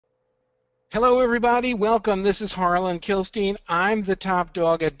Hello, everybody. Welcome. This is Harlan Kilstein. I'm the top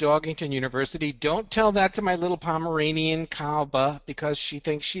dog at Dogington University. Don't tell that to my little Pomeranian Kalba because she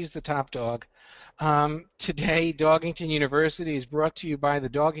thinks she's the top dog. Today, Dogington University is brought to you by the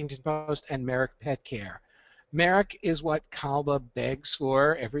Dogington Post and Merrick Pet Care. Merrick is what Kalba begs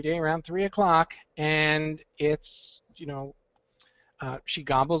for every day around 3 o'clock, and she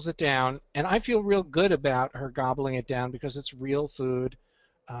gobbles it down, and I feel real good about her gobbling it down because it's real food.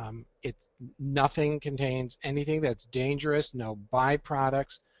 It's nothing contains anything that's dangerous, no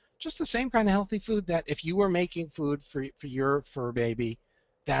byproducts, just the same kind of healthy food that if you were making food for your fur baby,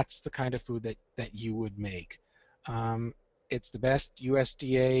 that's the kind of food that you would make. It's the best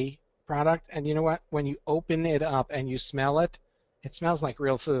USDA product, and you know what? When you open it up and you smell it, it smells like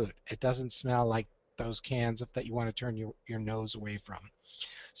real food. It doesn't smell like those cans that you want to turn your nose away from.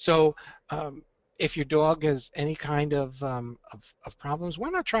 So if your dog has any kind of problems, why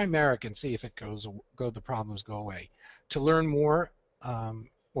not try Merrick and see if the problems go away. To learn more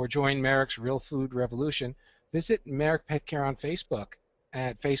or join Merrick's Real Food Revolution, visit Merrick Pet Care on Facebook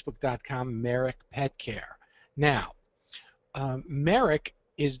at facebook.com Merrick Pet Care. Now, Merrick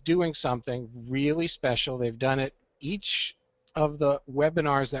is doing something really special. They've done it each of the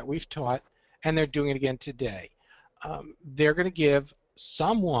webinars that we've taught, and they're doing it again today. They're going to give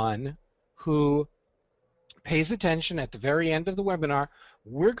someone who pays attention at the very end of the webinar.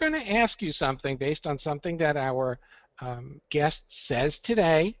 We're going to ask you something based on something that our guest says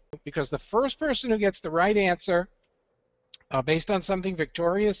today, because the first person who gets the right answer based on something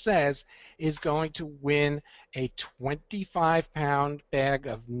Victoria says is going to win a 25-pound bag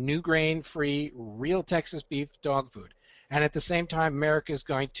of new grain-free real Texas beef dog food. And at the same time, Merrick is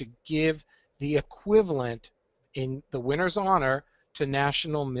going to give the equivalent in the winner's honor to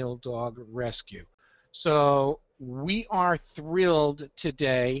National Mill Dog Rescue. So we are thrilled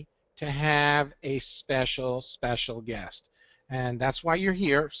today to have a special guest. And that's why you're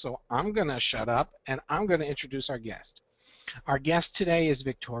here. So I'm going to shut up and I'm going to introduce our guest. Our guest today is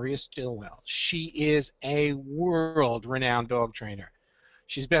Victoria Stilwell. She is a world-renowned dog trainer.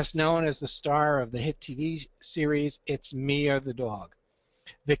 She's best known as the star of the hit TV series It's Me or the Dog.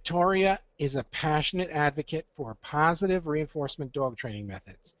 Victoria is a passionate advocate for positive reinforcement dog training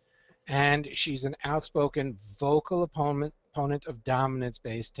methods, and she's an outspoken vocal opponent of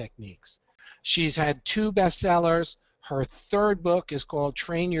dominance-based techniques. She's had 2 bestsellers. Her 3rd book is called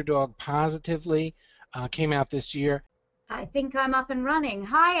Train Your Dog Positively, came out this year. I think I'm up and running.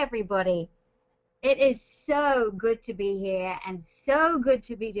 Hi, everybody. It is so good to be here and so good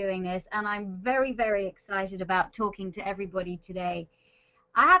to be doing this, and I'm very, very excited about talking to everybody today.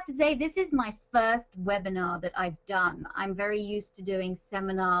 I have to say, this is my first webinar that I've done. I'm very used to doing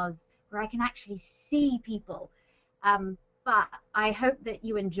seminars where I can actually see people. But I hope that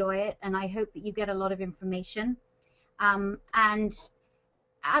you enjoy it, and I hope that you get a lot of information. And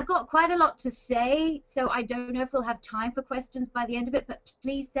I've got quite a lot to say, so I don't know if we'll have time for questions by the end of it, but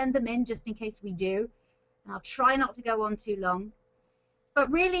please send them in just in case we do. And I'll try not to go on too long. But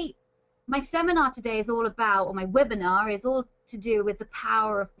really, my seminar today is all about, or my webinar is all to do with the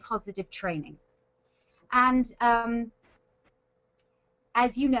power of positive training. And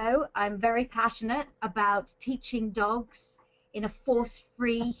as you know, I'm very passionate about teaching dogs in a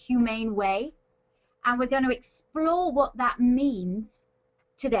force-free, humane way. And we're going to explore what that means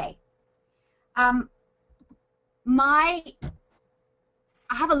today. I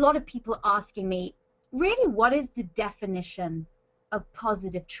have a lot of people asking me, really, what is the definition of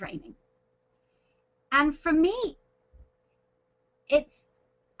positive training? And for me, it's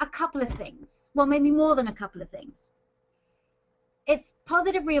a couple of things. Well, maybe more than a couple of things. It's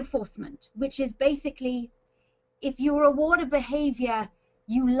positive reinforcement, which is basically if you reward a behavior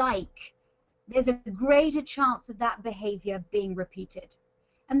you like, there's a greater chance of that behavior being repeated.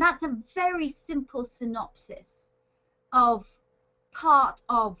 And that's a very simple synopsis of part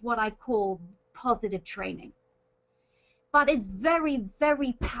of what I call positive training. But it's very,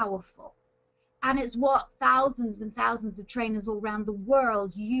 very powerful. And it's what thousands and thousands of trainers all around the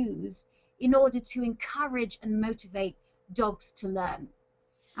world use in order to encourage and motivate dogs to learn.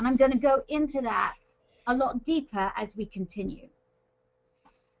 And I'm going to go into that a lot deeper as we continue.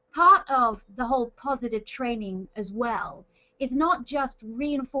 Part of the whole positive training as well is not just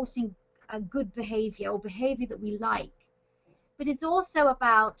reinforcing a good behavior or behavior that we like, but it's also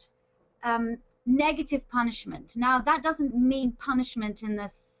about negative punishment. Now, that doesn't mean punishment in the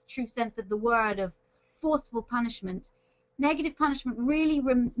true sense of the word of forceful punishment. Negative punishment really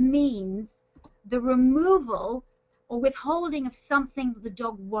means the removal or withholding of something that the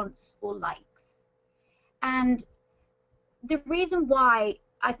dog wants or likes. And the reason why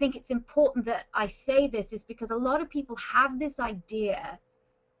I think it's important that I say this is because a lot of people have this idea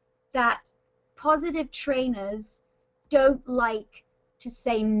that positive trainers don't like to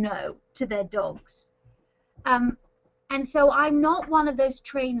say no to their dogs. And so I'm not one of those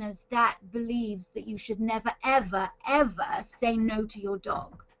trainers that believes that you should never, ever, ever say no to your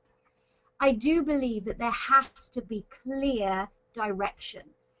dog. I do believe that there has to be clear direction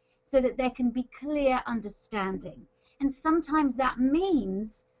so that there can be clear understanding. And sometimes that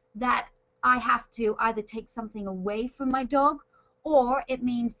means that I have to either take something away from my dog, or it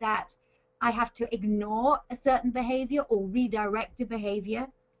means that I have to ignore a certain behavior or redirect a behavior.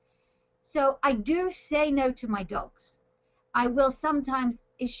 So I do say no to my dogs. I will sometimes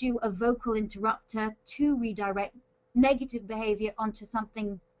issue a vocal interrupter to redirect negative behavior onto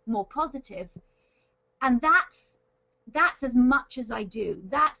something more positive. And that's as much as I do.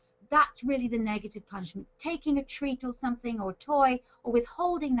 That's really the negative punishment. Taking a treat or something or a toy, or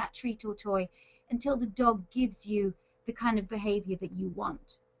withholding that treat or toy until the dog gives you the kind of behavior that you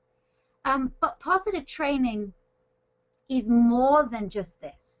want. But positive training is more than just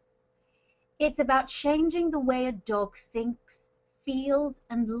this. It's about changing the way a dog thinks, feels,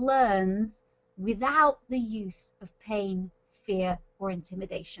 and learns without the use of pain, fear, or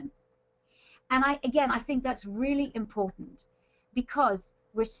intimidation. And I think that's really important, because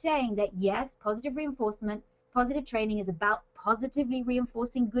we're saying that yes, positive reinforcement, positive training is about positively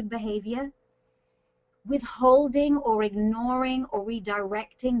reinforcing good behavior, withholding or ignoring or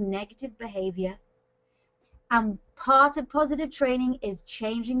redirecting negative behavior. And part of positive training is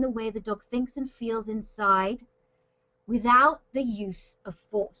changing the way the dog thinks and feels inside without the use of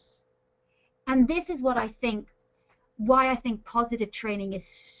force. And this is why I think positive training is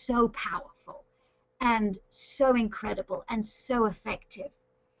so powerful and so incredible and so effective,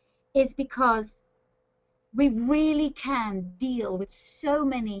 is because we really can deal with so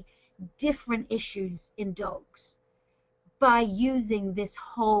many different issues in dogs by using this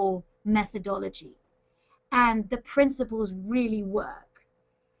whole methodology. And the principles really work.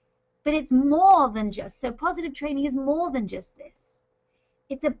 But it's more than just, so positive training is more than just this.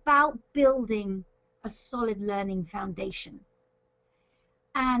 It's about building a solid learning foundation.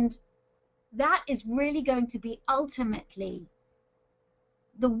 And that is really going to be ultimately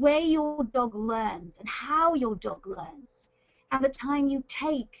the way your dog learns and how your dog learns and the time you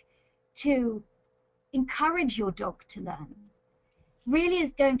take to encourage your dog to learn really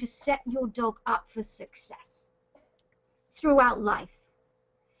is going to set your dog up for success throughout life.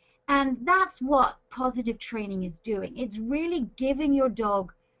 And that's what positive training is doing. It's really giving your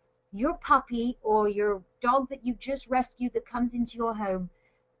dog, your puppy or your dog that you just rescued that comes into your home,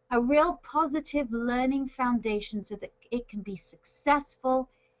 a real positive learning foundation so that it can be successful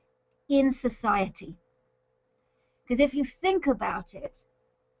in society. Because if you think about it,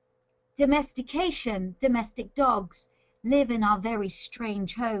 domestic dogs live in our very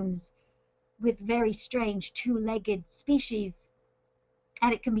strange homes with very strange two-legged species,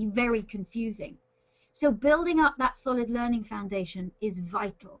 and it can be very confusing. So building up that solid learning foundation is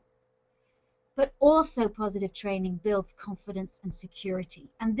vital. But also positive training builds confidence and security.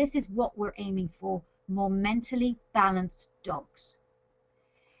 And this is what we're aiming for, more mentally balanced dogs.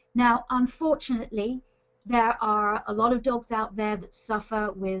 Now, unfortunately, there are a lot of dogs out there that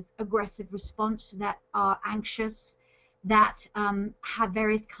suffer with aggressive response, that are anxious, that have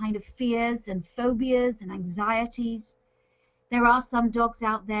various kind of fears and phobias and anxieties. There are some dogs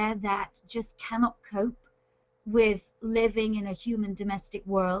out there that just cannot cope with living in a human domestic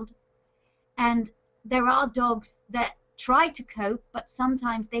world. And there are dogs that try to cope, but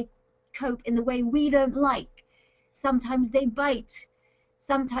sometimes they cope in the way we don't like. Sometimes they bite,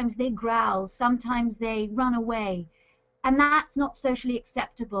 sometimes they growl, sometimes they run away. And that's not socially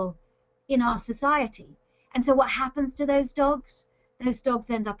acceptable in our society. And so what happens to those dogs? Those dogs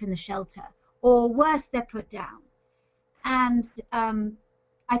end up in the shelter, or worse, they're put down. And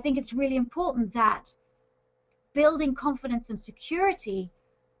I think it's really important that building confidence and security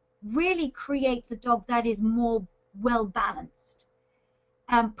really creates a dog that is more well balanced.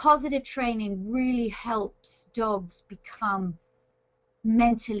 Positive training really helps dogs become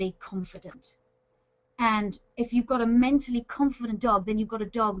mentally confident. And if you've got a mentally confident dog, then you've got a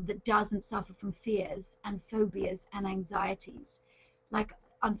dog that doesn't suffer from fears and phobias and anxieties, like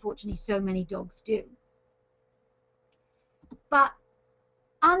unfortunately so many dogs do. But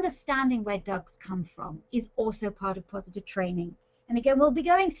understanding where dogs come from is also part of positive training. And again, we'll be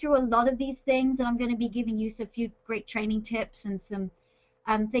going through a lot of these things, and I'm going to be giving you a few great training tips and some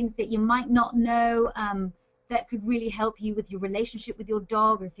things that you might not know that could really help you with your relationship with your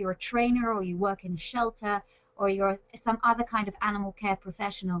dog, or if you're a trainer or you work in a shelter or you're some other kind of animal care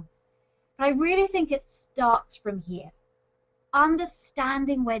professional. But I really think it starts from here.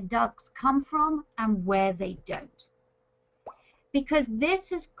 Understanding where dogs come from and where they don't. Because this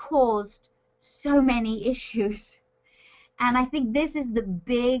has caused so many issues. And I think this is the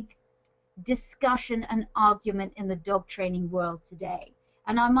big discussion and argument in the dog training world today.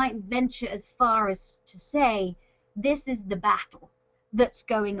 And I might venture as far as to say this is the battle that's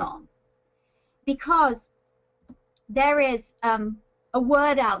going on. Because there is a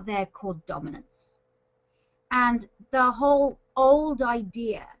word out there called dominance. And the whole old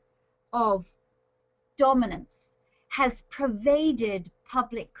idea of dominance has pervaded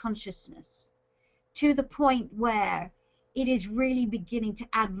public consciousness to the point where it is really beginning to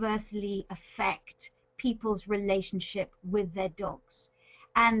adversely affect people's relationship with their dogs.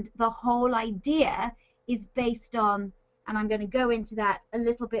 And the whole idea is based on, and I'm going to go into that a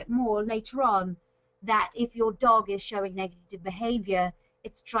little bit more later on, that if your dog is showing negative behavior,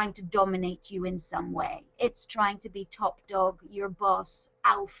 it's trying to dominate you in some way. It's trying to be top dog, your boss,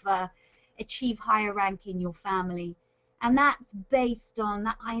 alpha, achieve higher rank in your family. And that's based on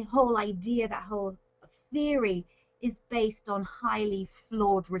that whole idea, that whole theory is based on highly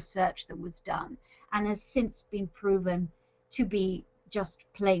flawed research that was done and has since been proven to be just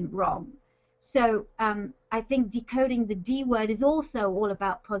plain wrong. So I think decoding the D word is also all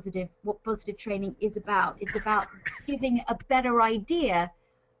about what positive training is about. It's about giving a better idea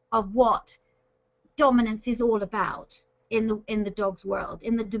of what dominance is all about in the dog's world,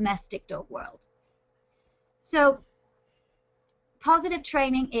 in the domestic dog world. So positive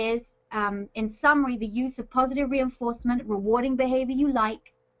training is, in summary, the use of positive reinforcement, rewarding behavior you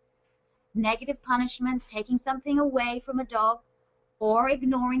like, negative punishment, taking something away from a dog, or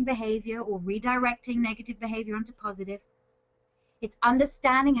ignoring behavior or redirecting negative behavior into positive. It's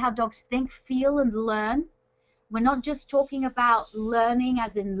understanding how dogs think, feel, and learn. We're not just talking about learning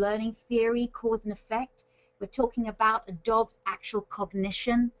as in learning theory, cause and effect. We're talking about a dog's actual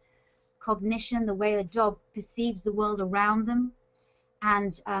cognition, the way the dog perceives the world around them,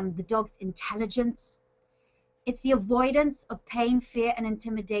 and the dog's intelligence. It's the avoidance of pain, fear, and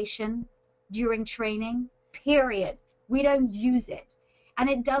intimidation during training, period. We don't use it. And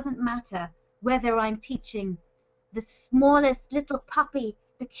it doesn't matter whether I'm teaching the smallest little puppy,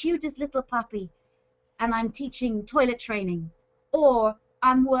 the cutest little puppy, and I'm teaching toilet training, or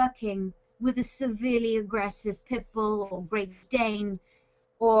I'm working with a severely aggressive pit bull or Great Dane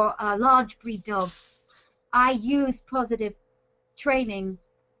or a large breed dog. I use positive training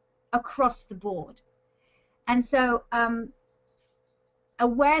across the board. And so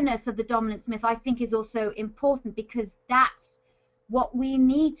awareness of the dominance myth, I think, is also important, because that's what we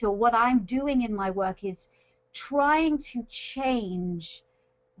need to, what I'm doing in my work is trying to change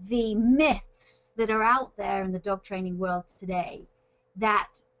the myths that are out there in the dog training world today that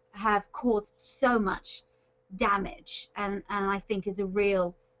have caused so much damage and I think is a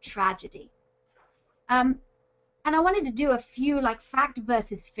real tragedy. And I wanted to do a few like fact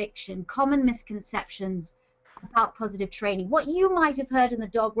versus fiction, common misconceptions about positive training, what you might have heard in the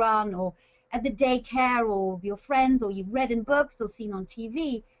dog run or at the daycare or your friends, or you've read in books or seen on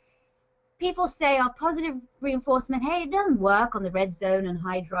TV. People say, oh, positive reinforcement, hey, it doesn't work on the red zone and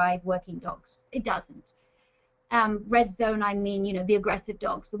high drive working dogs. It doesn't. Red zone, I mean, you know, the aggressive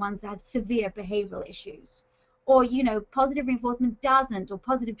dogs, the ones that have severe behavioral issues. Or, you know, positive reinforcement doesn't, or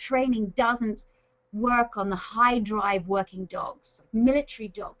positive training doesn't work on the high drive working dogs, military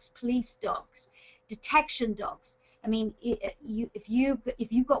dogs, police dogs, detection dogs. I mean, if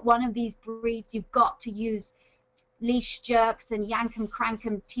you've got one of these breeds, you've got to use leash jerks and yank 'em, crank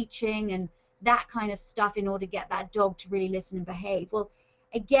 'em teaching and that kind of stuff in order to get that dog to really listen and behave. Well,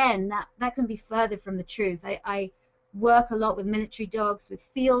 again, that can be further from the truth. I work a lot with military dogs, with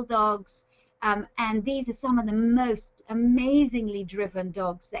field dogs, and these are some of the most amazingly driven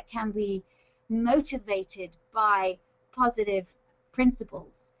dogs that can be motivated by positive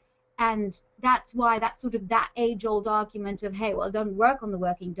principles. And that's why that age-old argument of, hey, well, it doesn't work on the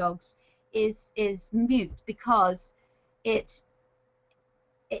working dogs is mute, because it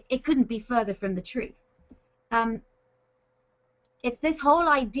couldn't be further from the truth. It's this whole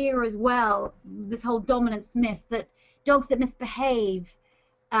idea as well, this whole dominance myth, that dogs that misbehave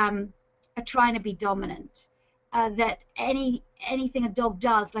are trying to be dominant. That anything a dog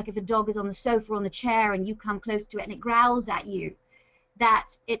does, like if a dog is on the sofa or on the chair and you come close to it and it growls at you, that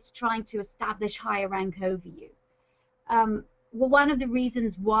it's trying to establish higher rank over you. Well, one of the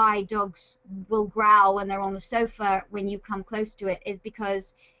reasons why dogs will growl when they're on the sofa when you come close to it is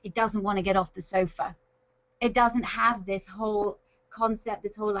because it doesn't want to get off the sofa. It doesn't have this whole concept,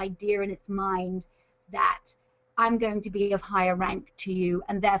 this whole idea in its mind that I'm going to be of higher rank to you,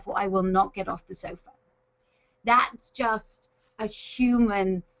 and therefore I will not get off the sofa. That's just a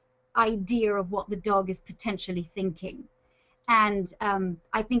human idea of what the dog is potentially thinking. And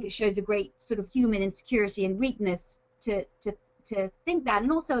I think it shows a great sort of human insecurity and weakness to think that,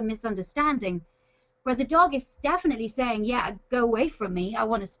 and also a misunderstanding where the dog is definitely saying, yeah, go away from me, I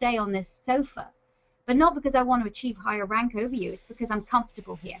want to stay on this sofa, but not because I want to achieve higher rank over you. It's because I'm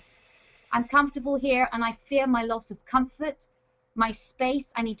comfortable here. I'm comfortable here, and I fear my loss of comfort, my space,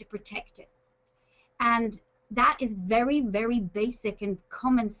 I need to protect it. And that is very, very basic and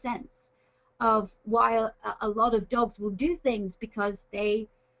common sense of why a lot of dogs will do things, because they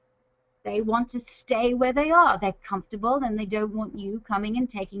want to stay where they are. They're comfortable, and they don't want you coming and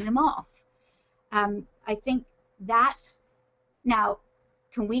taking them off. I think that, now,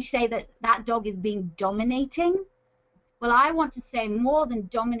 can we say that that dog is being dominating? Well, I want to say more than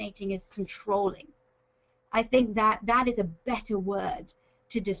dominating is controlling. I think that that is a better word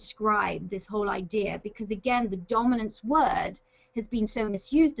to describe this whole idea, because again, the dominance word has been so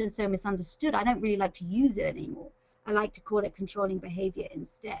misused and so misunderstood. I don't really like to use it anymore. I like to call it controlling behavior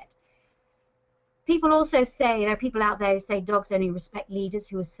instead. People also say, there are people out there who say dogs only respect leaders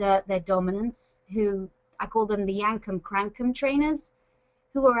who assert their dominance, who, I call them the Yankum Crankum trainers,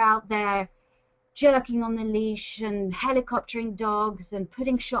 who are out there jerking on the leash and helicoptering dogs and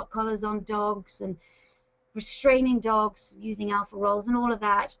putting shock collars on dogs and restraining dogs using alpha rolls and all of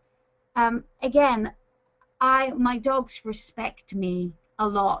that. Again, my dogs respect me a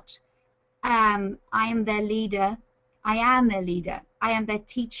lot. I am their leader. I am their leader. I am their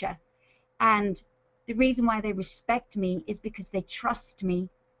teacher. And the reason why they respect me is because they trust me.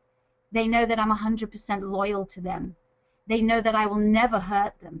 They know that I'm 100% loyal to them. They know that I will never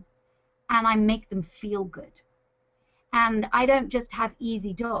hurt them. And I make them feel good. And I don't just have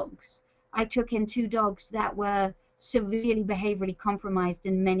easy dogs. I took in 2 dogs that were severely behaviorally compromised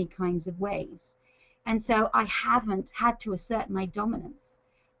in many kinds of ways. And so I haven't had to assert my dominance.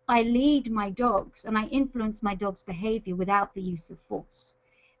 I lead my dogs and I influence my dog's behavior without the use of force.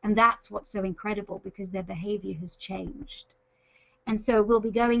 And that's what's so incredible, because their behavior has changed. And so we'll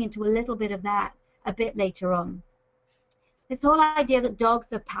be going into a little bit of that a bit later on. This whole idea that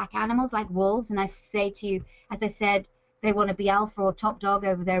dogs are pack animals like wolves, and I say to you, as I said, they want to be alpha or top dog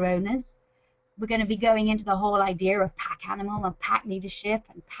over their owners. We're going to be going into the whole idea of pack animal and pack leadership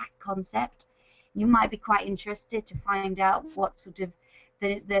and pack concept. You might be quite interested to find out what sort of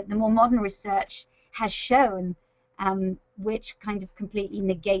the more modern research has shown, which kind of completely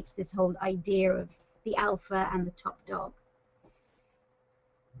negates this whole idea of the alpha and the top dog.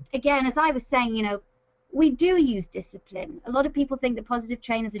 Again, as I was saying, you know, we do use discipline. A lot of people think that positive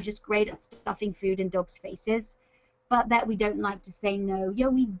trainers are just great at stuffing food in dogs' faces, but that we don't like to say no. You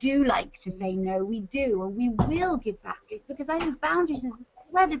know, we do like to say no. We do, and we will give boundaries, because I think boundaries is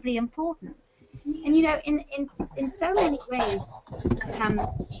incredibly important. And you know, in so many ways, oh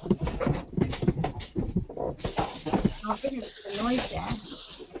goodness, the noise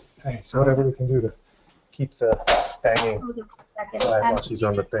there. Hey, so whatever we can do to keep the banging Hold on a second. while she's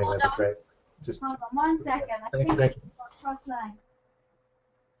on the thing, that'd be great. Just Hold on 1 second. I thank you, think thank you. it's cross line.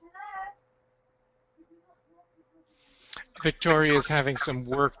 Victoria is having some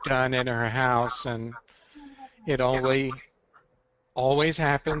work done in her house, and it always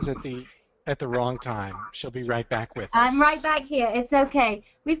happens at the wrong time. She'll be right back with us. I'm right back here. It's okay.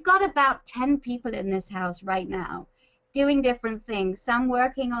 We've got about 10 people in this house right now doing different things. Some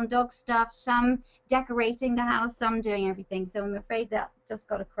working on dog stuff, some decorating the house, some doing everything. So I'm afraid that just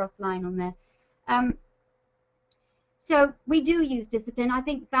got a cross line on there. So we do use discipline. I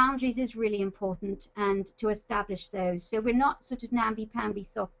think boundaries is really important, and to establish those. So we're not sort of namby-pamby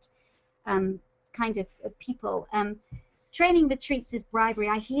soft kind of people. Training with treats is bribery.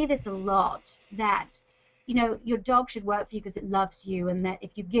 I hear this a lot, that, you know, your dog should work for you because it loves you, and that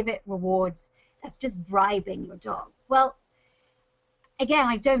if you give it rewards, that's just bribing your dog. Well, again,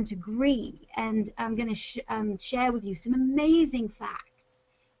 I don't agree, and I'm going to share with you some amazing facts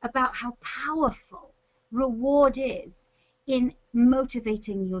about how powerful reward is in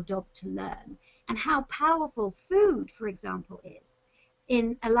motivating your dog to learn, and how powerful food, for example, is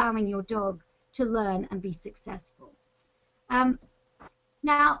in allowing your dog to learn and be successful.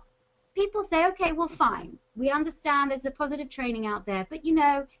 Now, people say, okay, well, fine. We understand there's a positive training out there, but you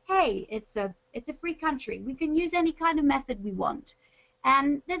know, hey, it's a free country. We can use any kind of method we want,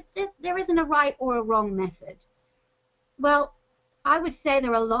 and there isn't a right or a wrong method. Well, I would say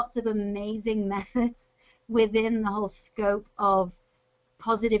there are lots of amazing methods within the whole scope of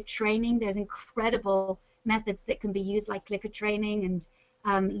positive training. There's incredible methods that can be used, like clicker training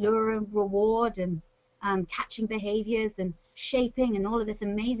and lure and reward and catching behaviors and shaping and all of this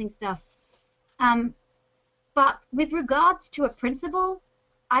amazing stuff. But with regards to a principle,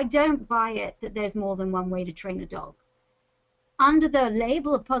 I don't buy it that there's more than one way to train a dog. Under the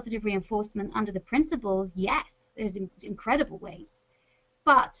label of positive reinforcement, under the principles, yes, there's incredible ways.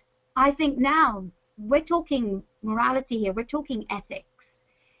 But I think now we're talking morality here, we're talking ethics.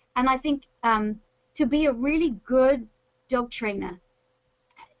 And I think to be a really good dog trainer,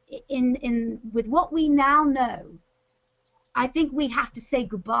 with what we now know, I think we have to say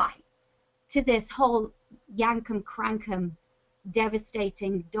goodbye to this whole yankum crankum,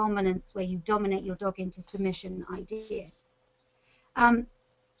 devastating dominance where you dominate your dog into submission idea.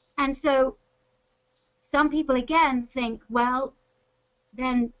 And so some people again think, well,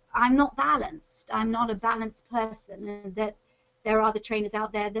 then I'm not balanced. I'm not a balanced person, and that there are other trainers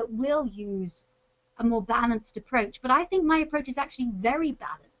out there that will use a more balanced approach. But I think my approach is actually very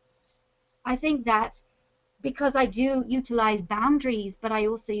balanced. I think that because I do utilize boundaries, but I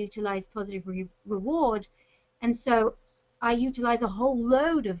also utilize positive reward, and so I utilize a whole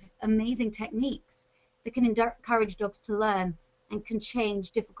load of amazing techniques that can encourage dogs to learn and can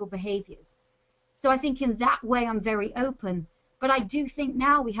change difficult behaviors. So I think in that way I'm very open. But I do think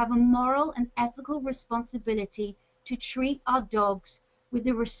now we have a moral and ethical responsibility to treat our dogs with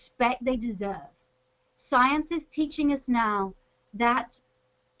the respect they deserve. Science is teaching us now that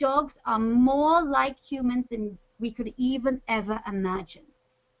dogs are more like humans than we could even ever imagine.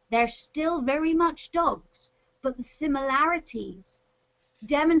 They're still very much dogs, but the similarities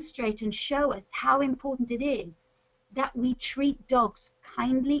demonstrate and show us how important it is that we treat dogs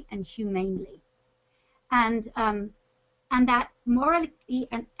kindly and humanely. And that morally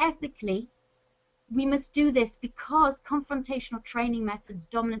and ethically, we must do this because confrontational training methods,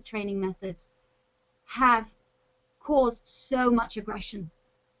 dominant training methods, have caused so much aggression.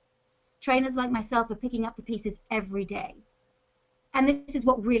 Trainers like myself are picking up the pieces every day. And this is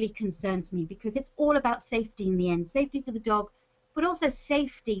what really concerns me, because it's all about safety in the end. Safety for the dog, but also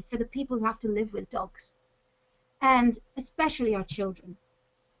safety for the people who have to live with dogs, and especially our children.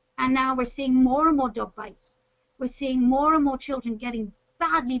 And now we're seeing more and more dog bites. We're seeing more and more children getting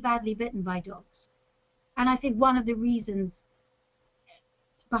badly, badly bitten by dogs. And I think one of the reasons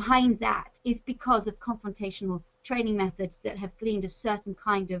behind that is because of confrontational training methods that have gleaned a certain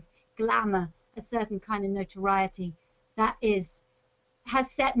kind of glamour, a certain kind of notoriety that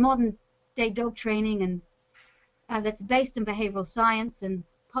has set modern day dog training and that's based on behavioral science and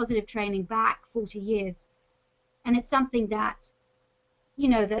positive training back 40 years. And it's something that, you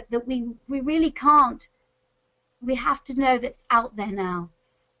know, that we really can't. We have to know that's out there now,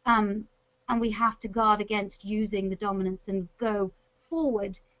 and we have to guard against using the dominance and go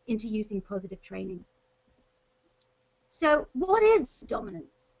forward into using positive training. So what is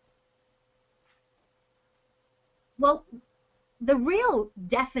dominance? Well, the real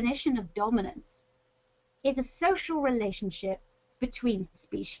definition of dominance is a social relationship between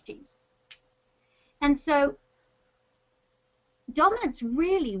species. And so dominance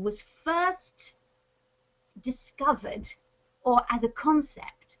really was first discovered, or as a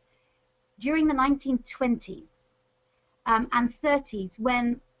concept, during the 1920s and 30s,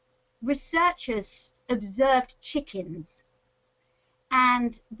 when researchers observed chickens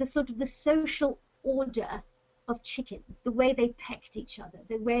and the social order of chickens, the way they pecked each other,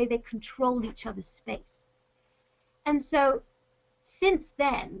 the way they controlled each other's space. And so since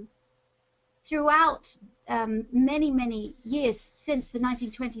then, throughout many, many years since the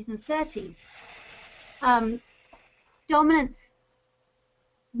 1920s and 30s, dominance,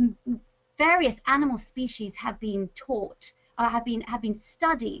 various animal species have been taught, have been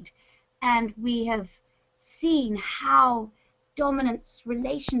studied, and we have seen how dominance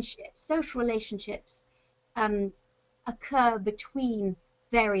relationships, social relationships, occur between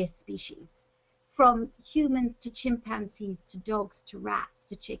various species, from humans to chimpanzees to dogs to rats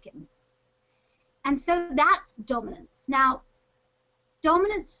to chickens. And so that's dominance. Now,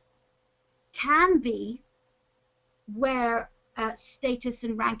 dominance can be where status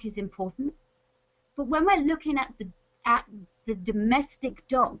and rank is important, but when we're looking at the domestic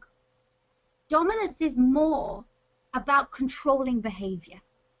dog, dominance is more about controlling behavior.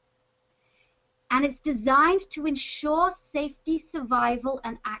 And it's designed to ensure safety, survival,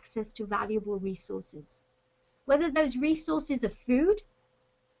 and access to valuable resources. Whether those resources are food,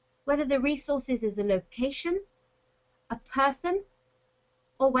 whether the resources is a location, a person,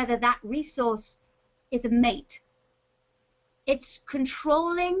 or whether that resource is a mate. It's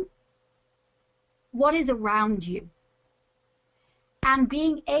controlling what is around you and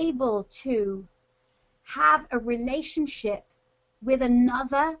being able to have a relationship with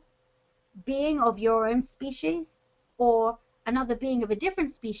another being of your own species or another being of a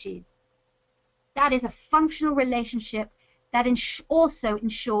different species, that is a functional relationship that also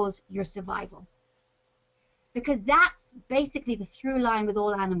ensures your survival. Because that's basically the through line with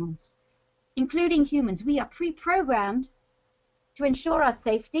all animals, including humans. We are pre-programmed to ensure our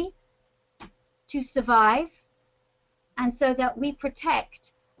safety, to survive, and so that we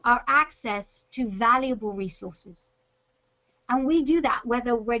protect our access to valuable resources. And we do that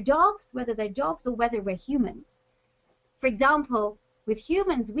whether they're dogs or whether we're humans. For example, with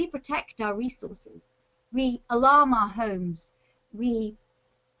humans, we protect our resources. We alarm our homes. We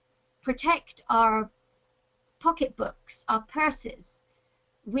protect our pocketbooks, our purses.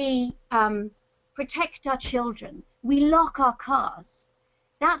 We protect our children. We lock our cars.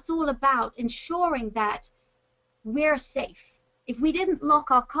 That's all about ensuring that we're safe. If we didn't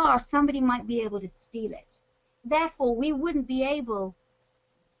lock our car, somebody might be able to steal it. Therefore, we wouldn't be able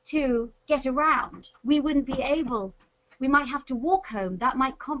to get around. We might have to walk home. That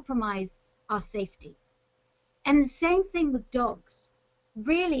might compromise our safety. And the same thing with dogs.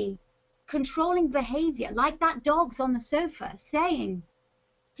 Really controlling behavior, like that dog's on the sofa saying,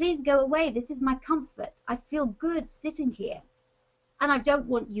 please go away, this is my comfort. I feel good sitting here, and I don't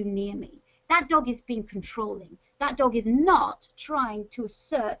want you near me. That dog is being controlling. That dog is not trying to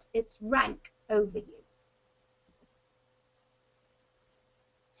assert its rank over you.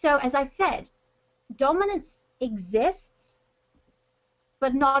 So, as I said, dominance exists,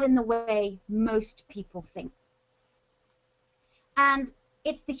 but not in the way most people think. And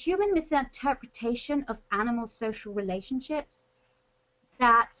it's the human misinterpretation of animal social relationships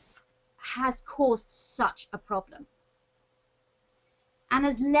that has caused such a problem and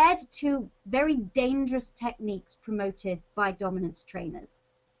has led to very dangerous techniques promoted by dominance trainers.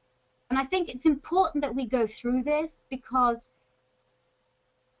 And I think it's important that we go through this, because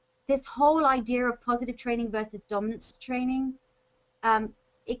this whole idea of positive training versus dominance training,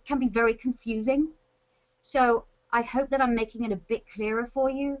 it can be very confusing. So I hope that I'm making it a bit clearer for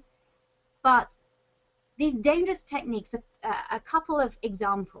you. But these dangerous techniques, a couple of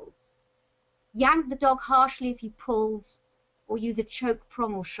examples. Yank the dog harshly if he pulls, or use a choke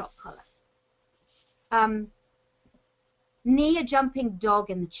prong or shock collar. Knee a jumping dog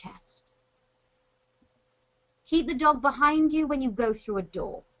in the chest. Keep the dog behind you when you go through a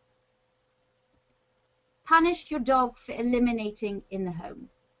door. Punish your dog for eliminating in the home.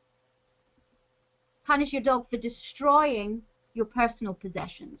 Punish your dog for destroying your personal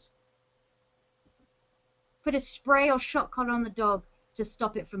possessions. Put a spray or shock collar on the dog to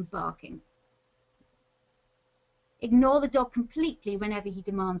stop it from barking. Ignore the dog completely whenever he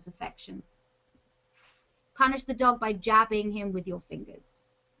demands affection. Punish the dog by jabbing him with your fingers.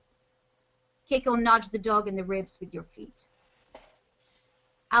 Kick or nudge the dog in the ribs with your feet.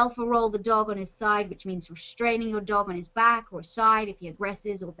 Alpha roll the dog on his side, which means restraining your dog on his back or side if he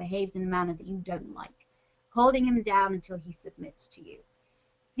aggresses or behaves in a manner that you don't like, holding him down until he submits to you.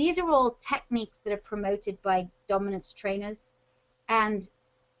 These are all techniques that are promoted by dominance trainers, and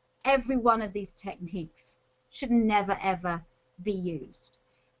every one of these techniques should never ever be used.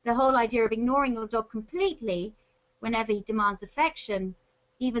 The whole idea of ignoring your dog completely whenever he demands affection,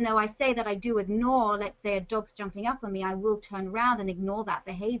 even though I say that I do ignore, let's say a dog's jumping up on me, I will turn around and ignore that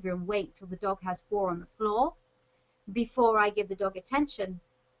behavior and wait till the dog has 4 on the floor before I give the dog attention.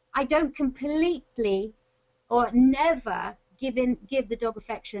 I don't completely or never give the dog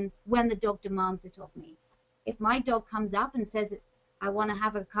affection when the dog demands it of me. If my dog comes up and says, I want to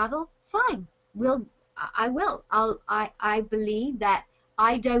have a cuddle, fine, I will. I believe that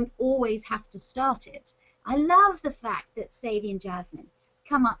I don't always have to start it. I love the fact that Sadie and Jasmine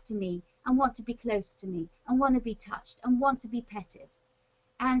come up to me and want to be close to me and want to be touched and want to be petted.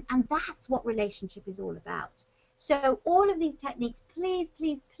 And that's what relationship is all about. So all of these techniques, please,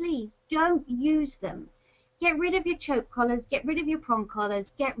 please, please don't use them. Get rid of your choke collars, get rid of your prong collars,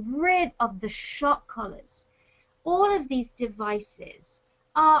 get rid of the shock collars. All of these devices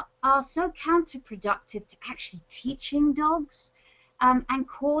are so counterproductive to actually teaching dogs, and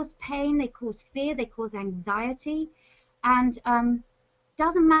cause pain, they cause fear, they cause anxiety, and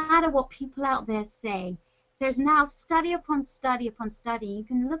doesn't matter what people out there say. There's now study upon study upon study. You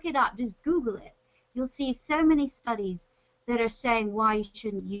can look it up, just Google it. You'll see so many studies that are saying why you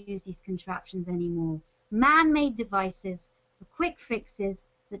shouldn't use these contraptions anymore. Man-made devices for quick fixes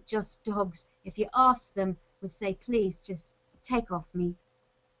that just dogs, if you ask them, would say, please just take off me.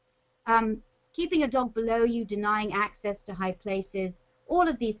 Keeping a dog below you, denying access to high places, all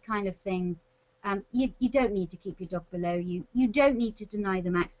of these kind of things. You don't need to keep your dog below you. You don't need to deny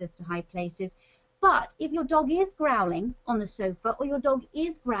them access to high places. But if your dog is growling on the sofa, or your dog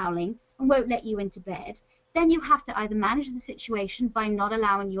is growling and won't let you into bed, then you have to either manage the situation by not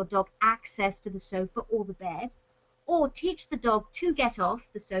allowing your dog access to the sofa or the bed, or teach the dog to get off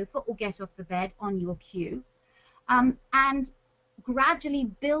the sofa or get off the bed on your cue, and gradually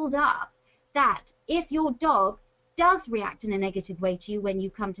build up that if your dog does react in a negative way to you when you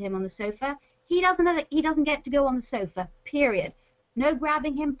come to him on the sofa, he doesn't get to go on the sofa, period. No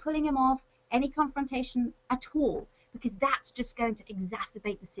grabbing him, pulling him off, any confrontation at all, because that's just going to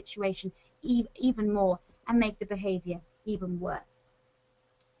exacerbate the situation even more and make the behavior even worse.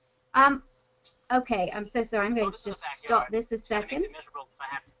 Okay, I'm so sorry. I'm going to just stop this a second.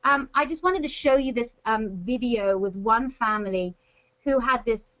 I just wanted to show you this video with one family who had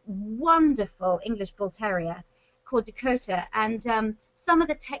this wonderful English Bull Terrier called Dakota, and some of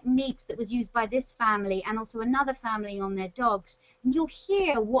the techniques that was used by this family and also another family on their dogs. And you'll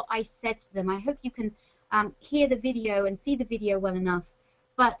hear what I said to them. I hope you can hear the video and see the video well enough.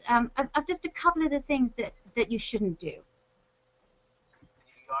 But I've just a couple of the things that you shouldn't do.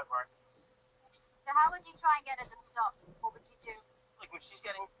 So how would you try and get her to stop? What would you do? Like when she's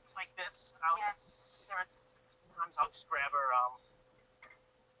getting like this, there are times I'll just grab her.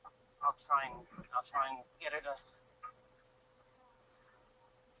 I'll try and get her to.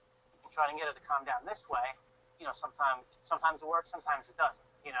 Try and get her to calm down this way. You know, sometimes it works, sometimes it doesn't.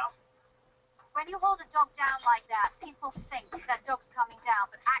 You know. When you hold a dog down like that, people think that dog's coming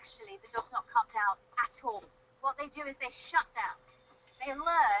down, but actually the dog's not come down at all. What they do is they shut down. They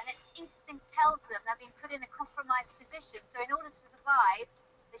learn, instinct tells them they've been put in a compromised position, so in order to survive,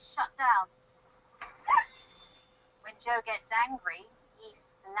 they shut down. When Joe gets angry, he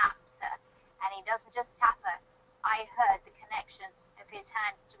slaps her, and he doesn't just tap her. I heard the connection of his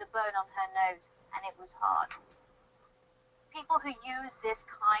hand to the bone on her nose, and it was hard. People who use this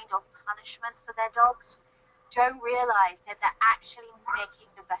kind of punishment for their dogs don't realize that they're actually making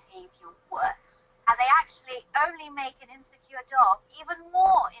the behavior worse. And they actually only make an insecure dog even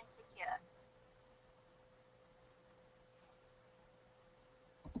more insecure.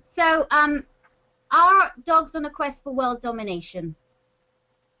 So, are dogs on a quest for world domination?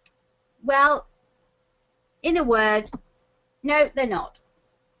 Well, in a word, no, they're not.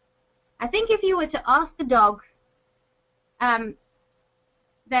 I think if you were to ask the dog,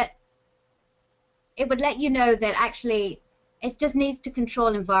 that it would let you know that actually it just needs to control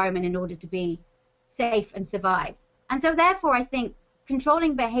environment in order to be safe and survive. And so therefore I think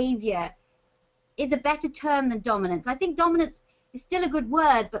controlling behavior is a better term than dominance. I think dominance is still a good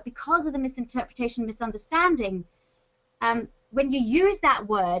word, but because of the misinterpretation, misunderstanding, when you use that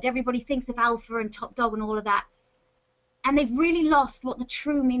word, everybody thinks of alpha and top dog and all of that, and they've really lost what the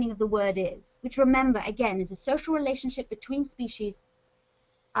true meaning of the word is, which, remember, again, is a social relationship between species,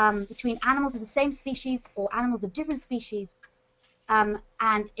 between animals of the same species or animals of different species,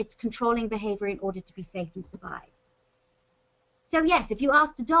 and it's controlling behavior in order to be safe and survive. So yes, if you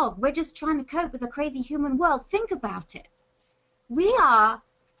asked a dog, we're just trying to cope with a crazy human world, think about it. We are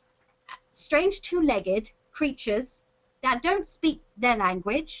strange two-legged creatures that don't speak their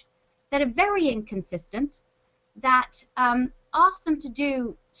language, that are very inconsistent, that ask them to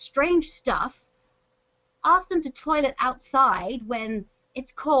do strange stuff, ask them to toilet outside when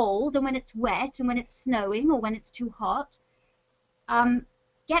it's cold and when it's wet and when it's snowing or when it's too hot,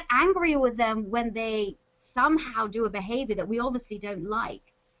 get angry with them when they somehow do a behavior that we obviously don't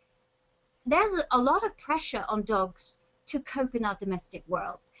like. There's a lot of pressure on dogs to cope in our domestic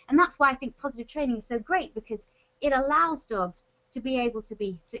worlds, and that's why I think positive training is so great, because it allows dogs to be able to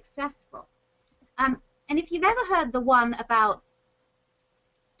be successful. And if you've ever heard the one about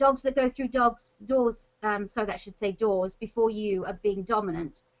dogs that go through doors before you are being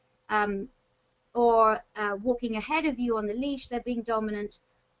dominant, or walking ahead of you on the leash, they're being dominant,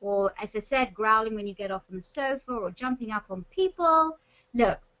 or, as I said, growling when you get off on the sofa, or jumping up on people.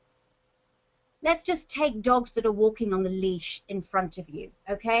 Look, let's just take dogs that are walking on the leash in front of you,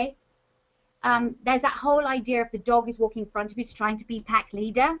 okay? There's that whole idea if the dog is walking in front of you, it's trying to be pack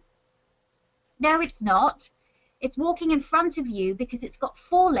leader. No, it's not. It's walking in front of you because it's got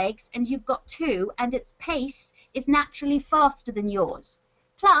 4 legs and you've got 2, and its pace is naturally faster than yours.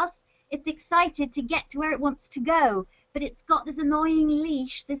 Plus, it's excited to get to where it wants to go, but it's got this annoying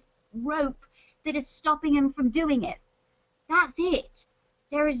leash, this rope, that is stopping him from doing it. That's it.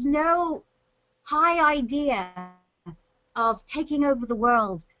 There is no high idea of taking over the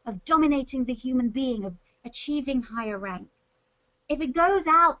world, of dominating the human being, of achieving higher rank. If it goes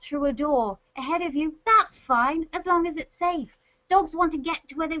out through a door ahead of you, that's fine, as long as it's safe. Dogs want to get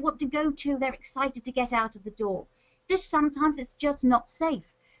to where they want to go to. They're excited to get out of the door. Just sometimes it's just not safe.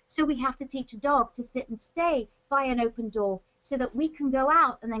 So we have to teach a dog to sit and stay by an open door so that we can go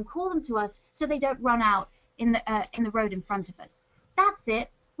out and then call them to us so they don't run out in the road in front of us. That's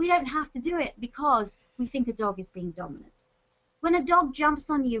it. We don't have to do it because we think a dog is being dominant. When a dog jumps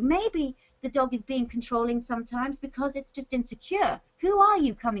on you, maybe the dog is being controlling sometimes because it's just insecure. Who are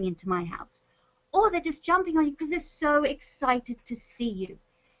you coming into my house? Or they're just jumping on you because they're so excited to see you.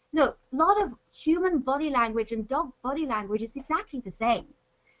 Look, a lot of human body language and dog body language is exactly the same.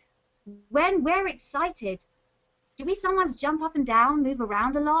 When we're excited, do we sometimes jump up and down, move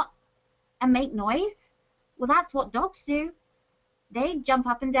around a lot, and make noise? Well, that's what dogs do. They jump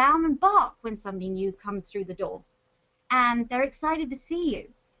up and down and bark when somebody new comes through the door. And they're excited to see you.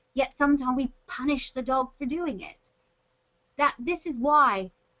 Yet sometimes we punish the dog for doing it. This is why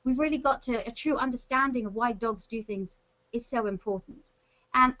we've really got to a true understanding of why dogs do things is so important.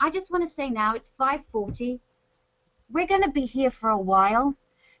 And I just want to say now, it's 5:40. We're going to be here for a while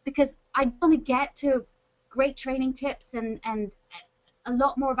because I want to get to great training tips and a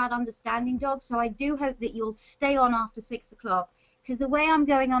lot more about understanding dogs. So I do hope that you'll stay on after 6 o'clock because the way I'm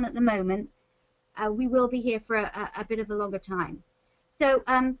going on at the moment, we will be here for a bit of a longer time. So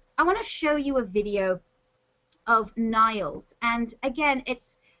I want to show you a video of Niles. And again,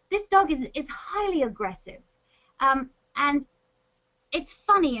 this dog is highly aggressive. And it's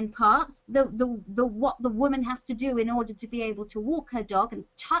funny in parts, what the woman has to do in order to be able to walk her dog and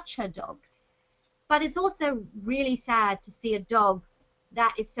touch her dog. But it's also really sad to see a dog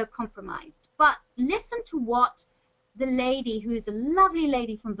that is so compromised. But listen to what the lady, who is a lovely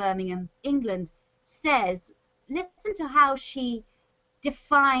lady from Birmingham, England, says. Listen to how she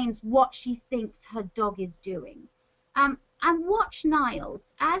defines what she thinks her dog is doing. And watch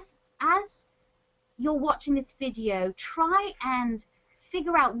Niles. As you're watching this video, try and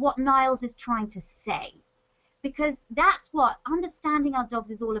figure out what Niles is trying to say. Because that's what understanding our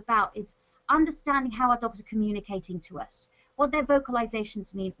dogs is all about, is understanding how our dogs are communicating to us, what their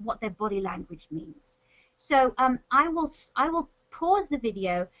vocalizations mean, what their body language means. So I will pause the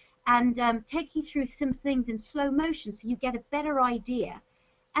video and take you through some things in slow motion so you get a better idea.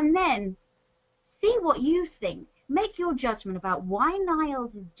 And then see what you think. Make your judgment about why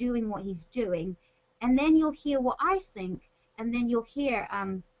Niles is doing what he's doing, and then you'll hear what I think, and then you'll hear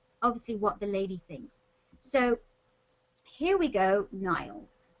obviously what the lady thinks. So here we go, Niles.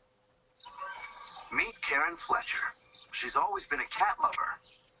 Meet Karen Fletcher. She's always been a cat lover.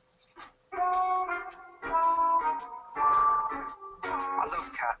 I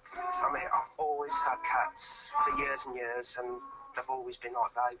love cats. I mean, I've always had cats for years and years, and they've always been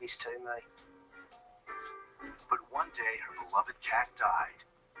like babies to me. But one day, her beloved cat died.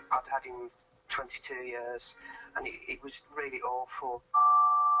 I'd had him 22 years, and it was really awful.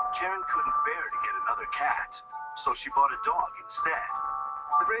 Karen couldn't bear to get another cat, so she bought a dog instead.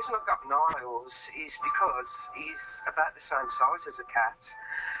 The reason I've got Niles is because he's about the same size as a cat,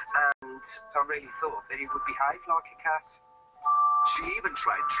 and I really thought that he would behave like a cat. She even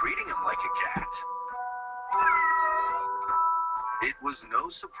tried treating him like a cat. It was no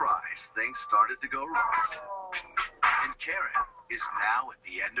surprise things started to go wrong. And Karen is now at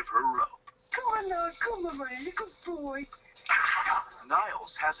the end of her rope. Come on now, come on, my good boy.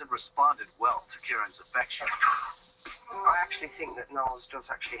 Niles hasn't responded well to Karen's affection. I actually think that Niles does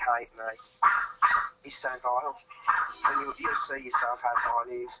actually hate me. He's so vile. And you'll see yourself how vile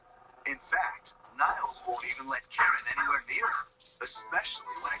he is. In fact, Niles won't even let Karen anywhere near him,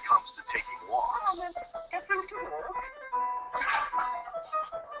 especially when it comes to taking walks. Get them to walk.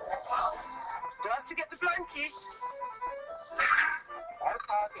 Do I have to get the blankets? Okay,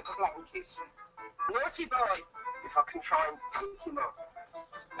 I'll get the blankets. Naughty boy, if I can try and pick him up.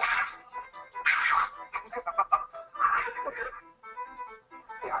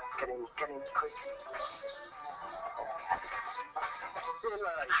 Yeah, get in quick.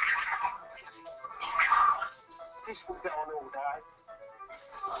 Silly. This will go on all day.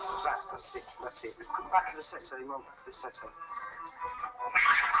 That's it. Back to the settee, Mum, back to the settee.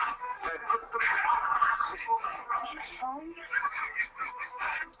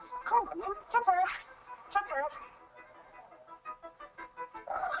 Come on, Mum. Ta-ta. Ta-ta.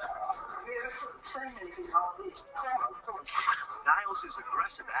 Come on. Niles'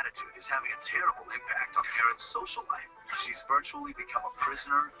 aggressive attitude is having a terrible impact on Karen's social life. She's virtually become a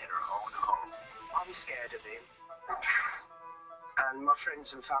prisoner in her own home. I'm scared of him. And my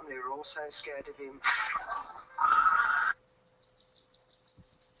friends and family are also scared of him.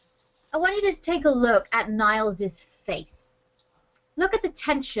 I want you to take a look at Niles' face. Look at the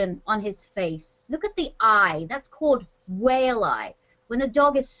tension on his face. Look at the eye. That's called whale eye. When a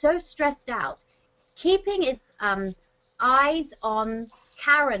dog is so stressed out, it's keeping its eyes on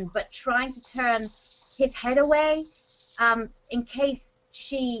Karen, but trying to turn his head away in case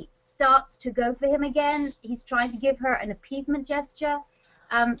she starts to go for him again. He's trying to give her an appeasement gesture.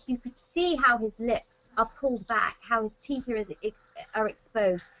 You could see how his lips are pulled back, how his teeth are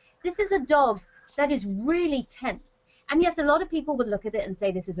exposed. This is a dog that is really tense. And yes, a lot of people would look at it and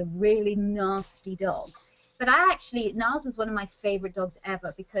say this is a really nasty dog. But Niles was one of my favorite dogs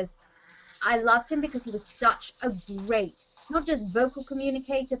ever because I loved him because he was such a great, not just vocal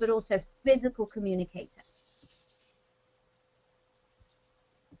communicator, but also physical communicator.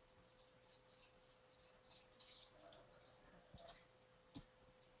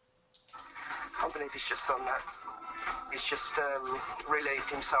 I can't believe he's just done that. He's just relieved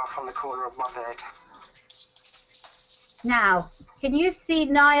himself on the corner of my bed. Now, can you see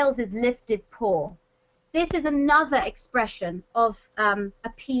Niles' lifted paw? This is another expression of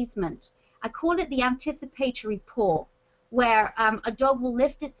appeasement. I call it the anticipatory paw, where a dog will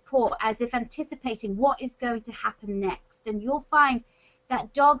lift its paw as if anticipating what is going to happen next. And you'll find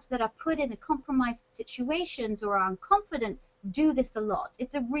that dogs that are put in compromised situations or are unconfident do this a lot.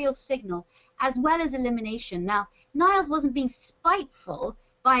 It's a real signal, as well as elimination. Now, Niles wasn't being spiteful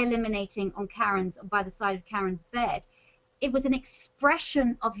by eliminating by the side of Karen's bed. It was an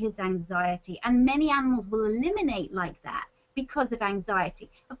expression of his anxiety, and many animals will eliminate like that because of anxiety.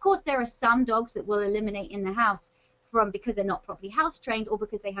 Of course, there are some dogs that will eliminate in the house because they're not properly house trained or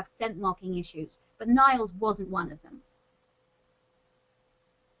because they have scent marking issues, but Niles wasn't one of them.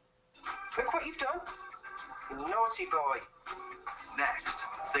 Look what you've done. You naughty boy. Next,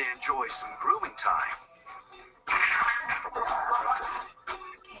 they enjoy some grooming time.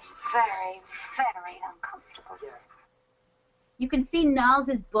 It's very, very uncomfortable. Yeah. You can see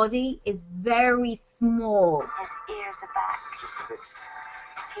Niles' body is very small. His ears are back. Just a bit.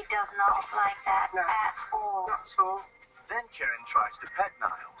 He does not like that No. at all. Not at all. Then Karen tries to pet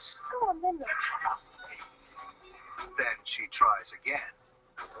Niles. Go on then, look. Then she tries again.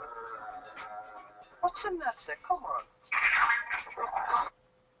 What's the matter? Come on.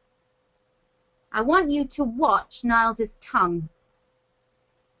 I want you to watch Niles' tongue.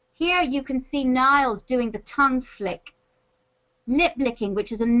 Here you can see Niles doing the tongue flick. Lip licking,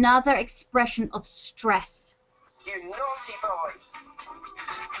 which is another expression of stress. You naughty boy.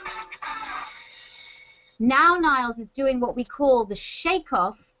 Now Niles is doing what we call the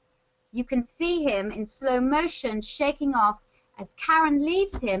shake-off. You can see him in slow motion shaking off. As Karen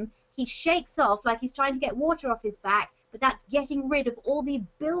leaves him, he shakes off like he's trying to get water off his back, but that's getting rid of all the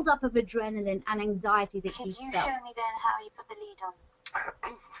build-up of adrenaline and anxiety that he's Could you felt. show me then how you put the lead on?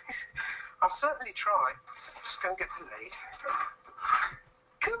 I'll certainly try. Just go and get the lead.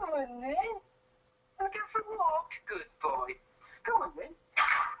 Come on then. Wanna go for a walk? Good boy. Go on then.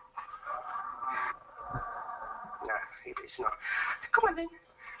 No, it's not. Come on then.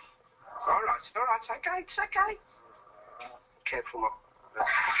 All right, okay, it's okay. Careful, Mum. Whoa.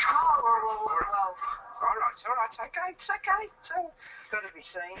 All right, okay, it's okay. So, got to be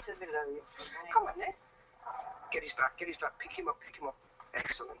seen to believe. Come on then. Get his back, pick him up.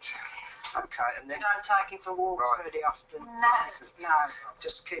 Excellent. Okay, and then... You don't take him for walks Right. very often. No. No.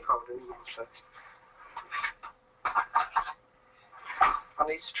 Just keep holding him first. I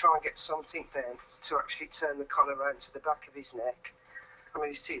need to try and get something then to actually turn the collar around to the back of his neck. I mean,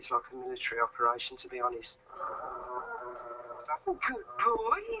 you see, it's like a military operation, to be honest. Oh, good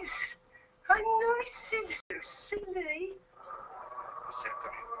boys. I know it's so silly. That's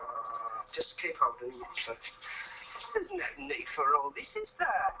okay. Just keep holding him first. There's no need for all this, is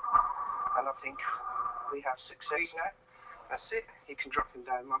there? And I think we have success now. That's it. You can drop him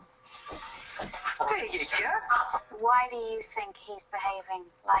down, Mum. There you go. Why do you think he's behaving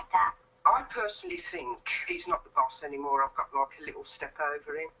like that? I personally think he's not the boss anymore. I've got like a little step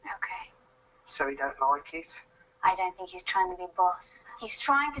over him, Okay. so he don't like it. I don't think he's trying to be boss. He's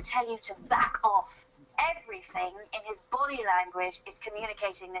trying to tell you to back off. Everything in his body language is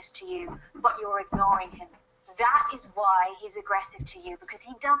communicating this to you, but you're ignoring him. That is why he's aggressive to you, because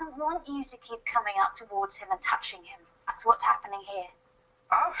he doesn't want you to keep coming up towards him and touching him. That's what's happening here.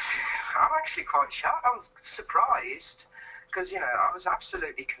 Oh, I'm actually quite shocked. I'm surprised because, I was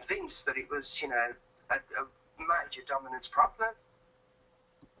absolutely convinced that it was, a major dominance problem.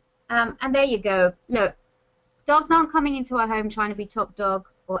 And there you go. Look, dogs aren't coming into our home trying to be top dog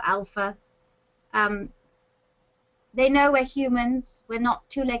or alpha. They know we're humans. We're not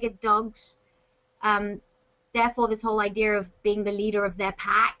two-legged dogs. Therefore, this whole idea of being the leader of their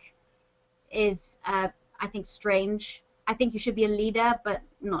pack is, I think, strange. I think you should be a leader, but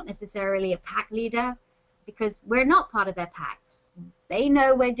not necessarily a pack leader, because we're not part of their packs. They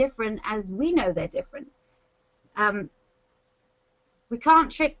know we're different as we know they're different. We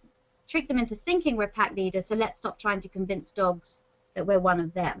can't trick them into thinking we're pack leaders, so let's stop trying to convince dogs that we're one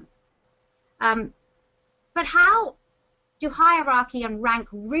of them. But how do hierarchy and rank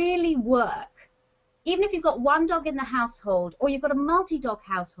really work? Even if you've got one dog in the household or you've got a multi-dog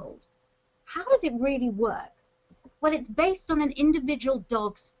household, how does it really work? Well, it's based on an individual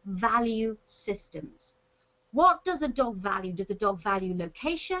dog's value systems. What does a dog value? Does a dog value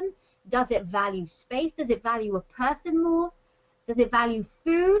location? Does it value space? Does it value a person more? Does it value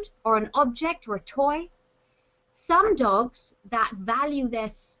food or an object or a toy? Some dogs that value their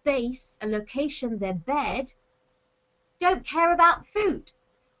space, a location, their bed, don't care about food,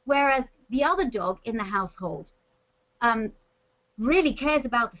 whereas the other dog in the household really cares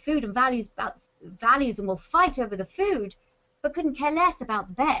about the food and values and will fight over the food, but couldn't care less about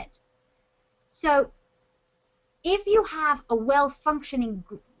the bed. So if you have a well-functioning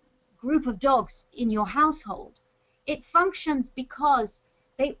group of dogs in your household, it functions because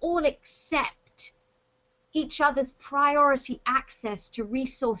they all accept each other's priority access to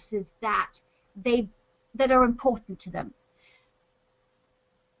resources that are important to them.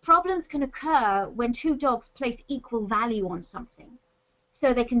 Problems can occur when two dogs place equal value on something,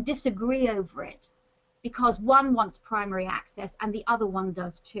 so they can disagree over it because one wants primary access and the other one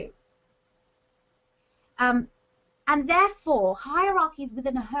does too. And therefore, hierarchies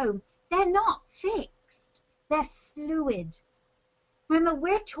within a home, they're not fixed, they're fluid. Remember,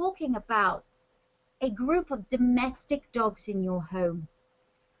 we're talking about a group of domestic dogs in your home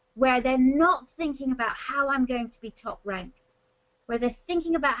where they're not thinking about how I'm going to be top rank, where they're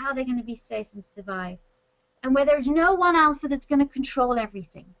thinking about how they're going to be safe and survive, and where there's no one alpha that's going to control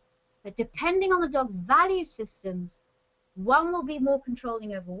everything. But depending on the dog's value systems, one will be more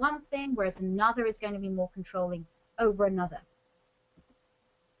controlling over one thing, whereas another is going to be more controlling over another.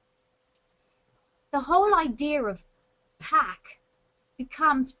 The whole idea of pack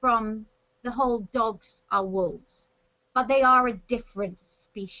becomes from the whole dogs are wolves, but they are a different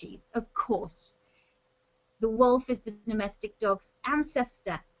species, of course. The wolf is the domestic dog's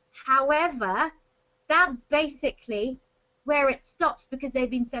ancestor. However, that's basically where it stops because they've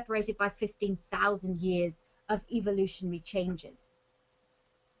been separated by 15,000 years of evolutionary changes.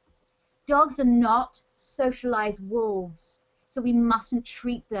 Dogs are not socialized wolves, so we mustn't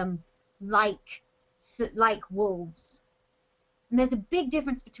treat them like wolves. And there's a big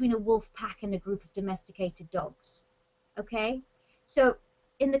difference between a wolf pack and a group of domesticated dogs. Okay? So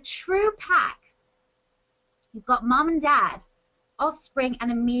in the true pack, you've got mum and dad, offspring,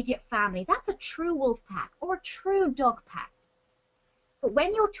 and immediate family. That's a true wolf pack or a true dog pack. But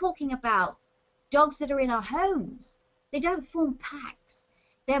when you're talking about dogs that are in our homes, they don't form packs.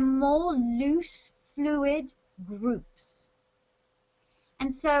 They're more loose, fluid groups.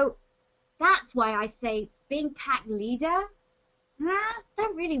 And so that's why I say being pack leader,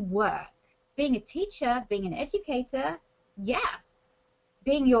 don't really work. Being a teacher, being an educator, yeah.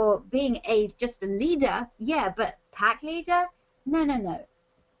 Being just a leader, yeah, but pack leader? No.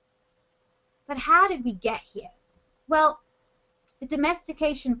 But how did we get here? Well, the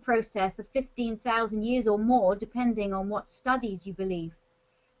domestication process of 15,000 years or more, depending on what studies you believe,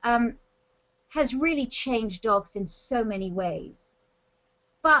 has really changed dogs in so many ways.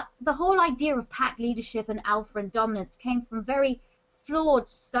 But the whole idea of pack leadership and alpha and dominance came from very flawed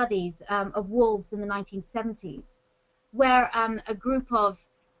studies of wolves in the 1970s, where a group of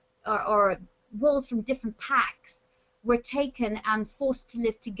or wolves from different packs were taken and forced to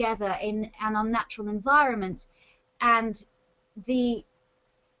live together in an unnatural environment, and the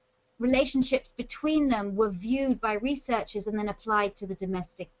relationships between them were viewed by researchers and then applied to the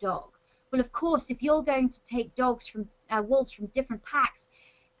domestic dog. Well, of course, if you're going to take wolves from different packs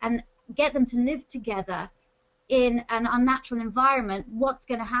and get them to live together in an unnatural environment, what's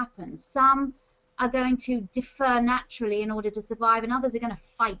going to happen? Some are going to defer naturally in order to survive, and others are going to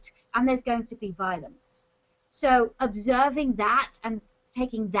fight, and there's going to be violence. So observing that and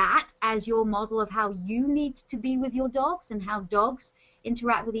taking that as your model of how you need to be with your dogs and how dogs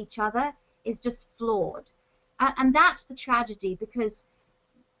interact with each other is just flawed. And that's the tragedy, because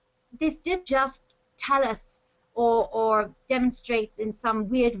this did just tell us or demonstrate in some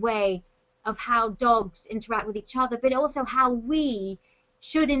weird way of how dogs interact with each other, but also how we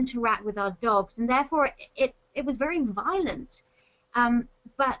should interact with our dogs, and therefore it was very violent.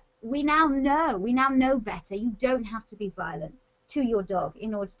 But we now know better. You don't have to be violent to your dog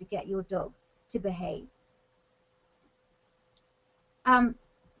in order to get your dog to behave.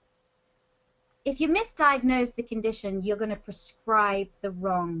 If you misdiagnose the condition, you're going to prescribe the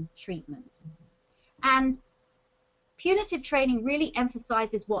wrong treatment. And punitive training really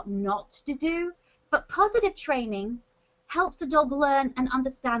emphasizes what not to do, but positive training helps the dog learn and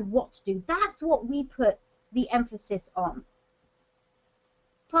understand what to do. That's what we put the emphasis on.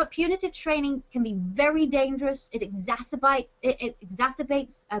 But punitive training can be very dangerous. It exacerbates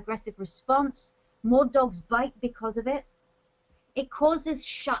aggressive response. More dogs bite because of it. It causes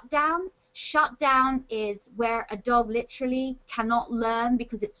shutdown. Shutdown is where a dog literally cannot learn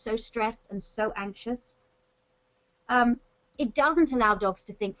because it's so stressed and so anxious. It doesn't allow dogs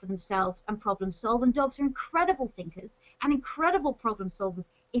to think for themselves and problem solve, and dogs are incredible thinkers and incredible problem solvers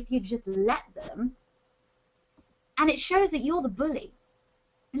if you just let them. And it shows that you're the bully.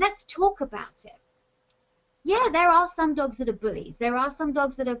 Let's talk about it. Yeah, there are some dogs that are bullies. There are some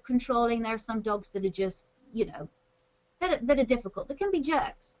dogs that are controlling. There are some dogs that are just, you know, that are difficult. That can be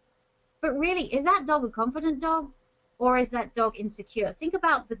jerks. But really, is that dog a confident dog? Or is that dog insecure? Think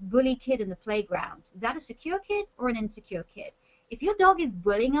about the bully kid in the playground. Is that a secure kid or an insecure kid? If your dog is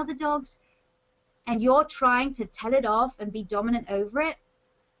bullying other dogs and you're trying to tell it off and be dominant over it,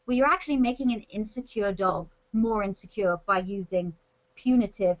 well, you're actually making an insecure dog more insecure by using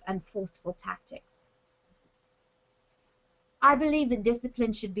punitive and forceful tactics. I believe that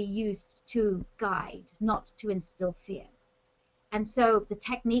discipline should be used to guide, not to instill fear. And so the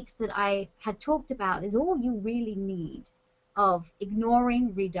techniques that I had talked about is all you really need of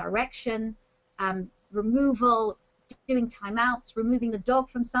ignoring, redirection, removal, doing timeouts, removing the dog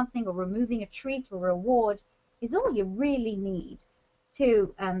from something, or removing a treat or a reward is all you really need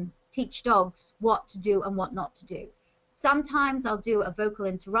to teach dogs what to do and what not to do. Sometimes I'll do a vocal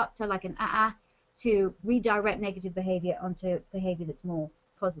interrupter like an to redirect negative behavior onto behavior that's more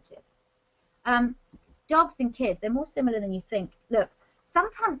positive. Dogs and kids, they're more similar than you think. Look,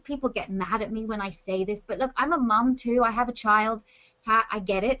 sometimes people get mad at me when I say this, but look, I'm a mum too. I have a child. I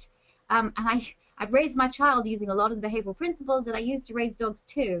get it. And I've raised my child using a lot of the behavioral principles that I use to raise dogs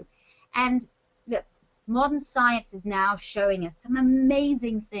too. And look, modern science is now showing us some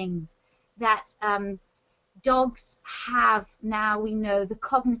amazing things that dogs have now. We know the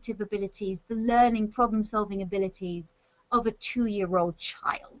cognitive abilities, the learning, problem-solving abilities of a 2-year-old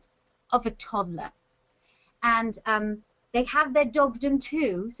child, of a toddler. And they have their dogdom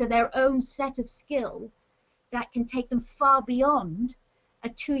too, so their own set of skills that can take them far beyond a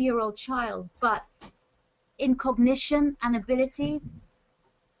 2-year-old child. But in cognition and abilities,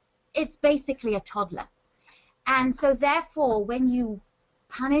 it's basically a toddler. And so therefore, when you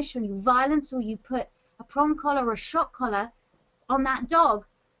punish or you violence or you put a prong collar or a shock collar on that dog,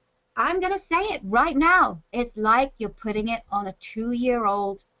 I'm going to say it right now. It's like you're putting it on a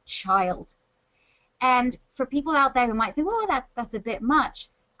 2-year-old child. And for people out there who might think, well, that's a bit much,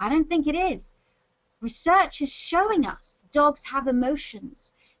 I don't think it is. Research is showing us dogs have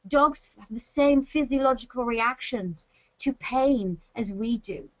emotions. Dogs have the same physiological reactions to pain as we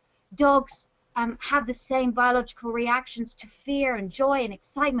do. Dogs have the same biological reactions to fear and joy and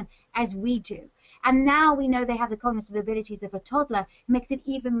excitement as we do. And now we know they have the cognitive abilities of a toddler. It makes it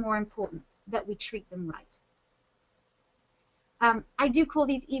even more important that we treat them right. I do call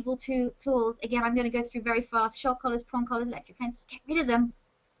these evil tools. Again, I'm going to go through very fast. Shock collars, prong collars, electric fences. Get rid of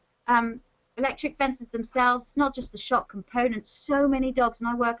them. Electric fences themselves, not just the shock component. So many dogs, and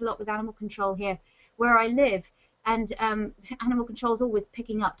I work a lot with animal control here where I live, and animal control is always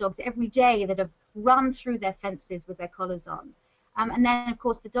picking up dogs every day that have run through their fences with their collars on. And then, of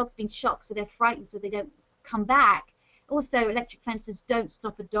course, the dog's been shocked, so they're frightened, so they don't come back. Also, electric fences don't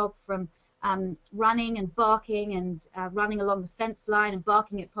stop a dog from running and barking and running along the fence line and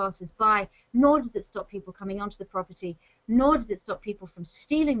barking at passers-by, nor does it stop people coming onto the property, nor does it stop people from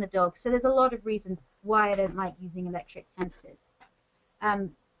stealing the dog. So there's a lot of reasons why I don't like using electric fences. I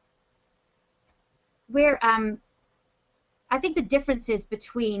think the differences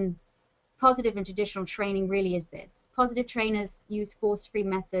between positive and traditional training really is this. Positive trainers use force-free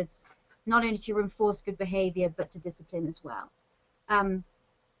methods not only to reinforce good behavior but to discipline as well.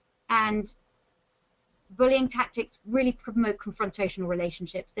 And bullying tactics really promote confrontational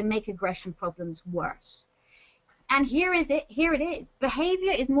relationships. They make aggression problems worse. And here it is.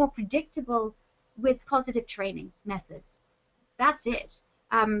 Behavior is more predictable with positive training methods. That's it.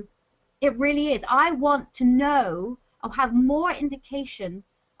 It really is. I want to know or have more indication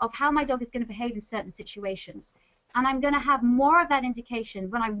of how my dog is going to behave in certain situations. And I'm going to have more of that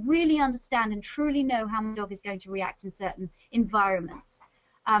indication when I really understand and truly know how my dog is going to react in certain environments.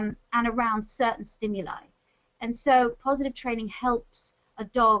 And around certain stimuli. And so positive training helps a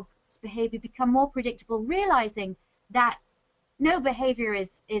dog's behavior become more predictable, realizing that no behavior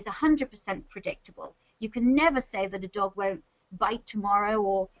is 100% predictable. You can never say that a dog won't bite tomorrow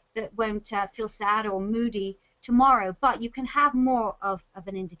or that won't feel sad or moody tomorrow, but you can have more of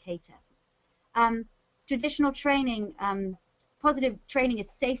an indicator. traditional training, positive training is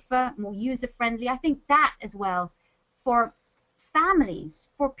safer, more user-friendly. I think that as well for families,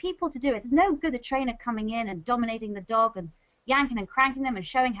 for people to do it. It's no good a trainer coming in and dominating the dog and yanking and cranking them and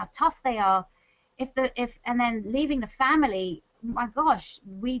showing how tough they are, and then leaving the family. My gosh,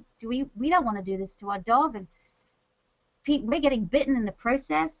 we don't want to do this to our dog, and we're getting bitten in the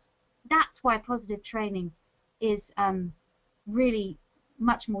process. That's why positive training is really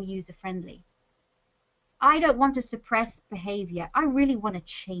much more user-friendly. I don't want to suppress behavior. I really want to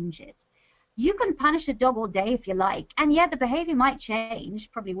change it. You can punish a dog all day if you like, and yet the behavior might change,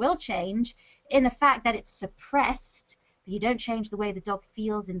 probably will change, in the fact that it's suppressed, but you don't change the way the dog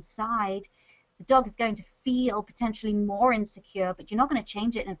feels inside. The dog is going to feel potentially more insecure, but you're not going to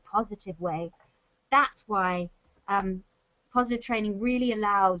change it in a positive way. That's why positive training really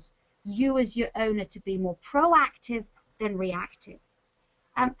allows you as your owner to be more proactive than reactive.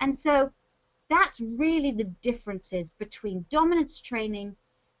 And so that's really the differences between dominance training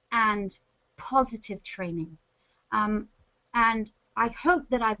and positive training. And I hope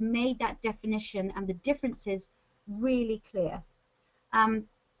that I've made that definition and the differences really clear.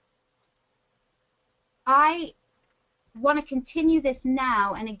 I want to continue this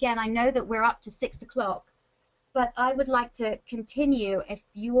now, and again, I know that we're up to 6 o'clock, but I would like to continue if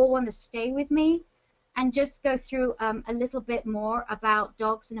you all want to stay with me and just go through a little bit more about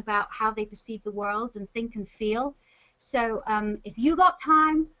dogs and about how they perceive the world and think and feel. So if you got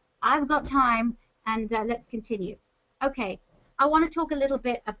time, I've got time, and let's continue. Okay, I want to talk a little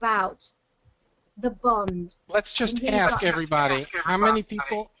bit about the bond. Let's just ask everybody, how many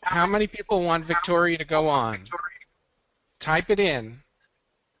people want Victoria to go on? Type it in.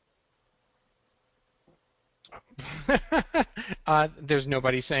 There's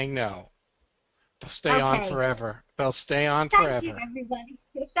nobody saying no. They'll stay on forever. They'll stay on forever. Thank you, everybody.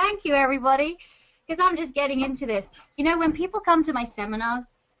 Thank you, everybody, because I'm just getting into this. You know, when people come to my seminars,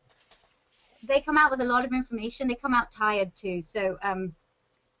 they come out with a lot of information. They come out tired, too. So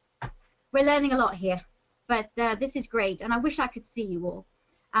we're learning a lot here. But this is great, and I wish I could see you all.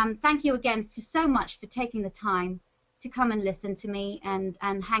 Thank you again so much for taking the time to come and listen to me and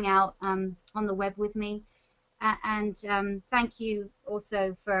hang out on the web with me. And thank you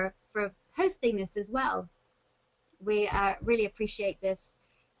also for hosting this as well. We really appreciate this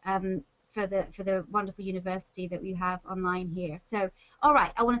for the wonderful university that we have online here. So, all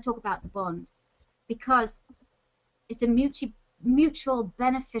right, I want to talk about the bond because it's a mutual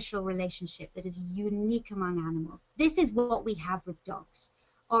beneficial relationship that is unique among animals. This is what we have with dogs.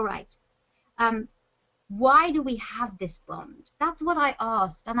 All right. Why do we have this bond? That's what I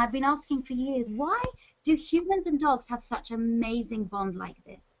asked, and I've been asking for years. Why do humans and dogs have such an amazing bond like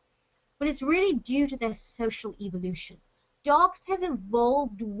this? But it's really due to their social evolution. Dogs have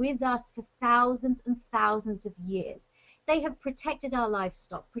evolved with us for thousands and thousands of years. They have protected our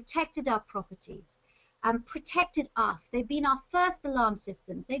livestock, protected our properties, protected us. They've been our first alarm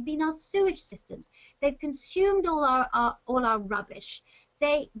systems. They've been our sewage systems. They've consumed all our rubbish.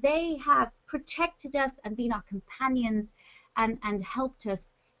 They have protected us and been our companions and helped us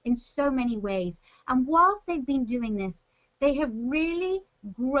in so many ways. And whilst they've been doing this, they have really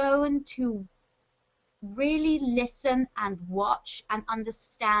grown to really listen and watch and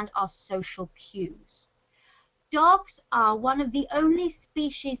understand our social cues. Dogs are one of the only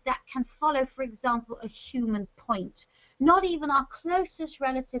species that can follow, for example, a human point. Not even our closest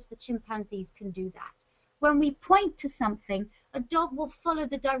relatives, the chimpanzees, can do that. When we point to something, a dog will follow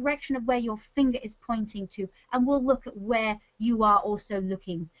the direction of where your finger is pointing to and will look at where you are also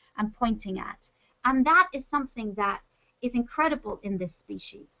looking and pointing at. And that is something that is incredible in this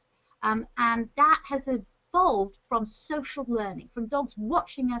species. And that has evolved from social learning, from dogs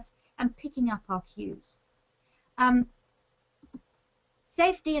watching us and picking up our cues.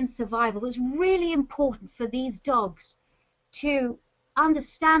 Safety and survival is really important for these dogs to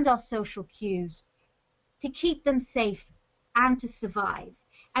understand our social cues, to keep them safe and to survive.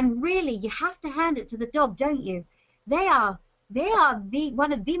 And really, you have to hand it to the dog, don't you? They are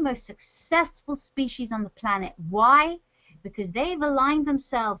one of the most successful species on the planet. Why? Because they've aligned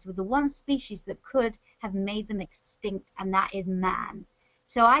themselves with the one species that could have made them extinct, and that is man.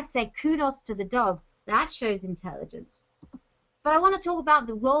 So I'd say kudos to the dog. That shows intelligence. But I want to talk about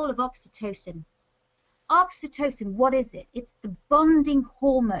the role of oxytocin. Oxytocin, what is it? It's the bonding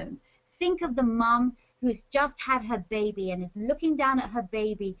hormone. Think of the mum who has just had her baby and is looking down at her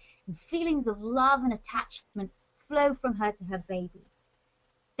baby, and feelings of love and attachment flow from her to her baby.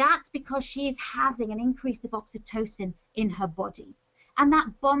 That's because she is having an increase of oxytocin in her body, and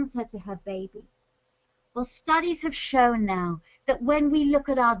that bonds her to her baby. Well, studies have shown now that when we look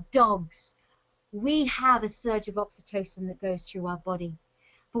at our dogs, we have a surge of oxytocin that goes through our body.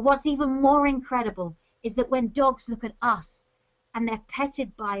 But what's even more incredible is that when dogs look at us and they're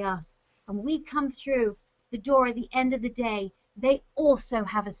petted by us and we come through the door at the end of the day, they also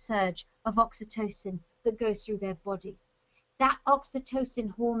have a surge of oxytocin that goes through their body. That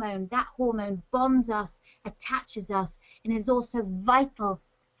oxytocin hormone, that hormone bonds us, attaches us, and is also vital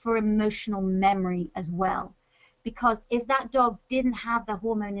for emotional memory as well. Because if that dog didn't have the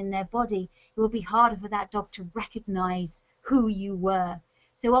hormone in their body, it would be harder for that dog to recognize who you were.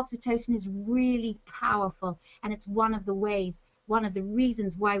 So oxytocin is really powerful, and it's one of the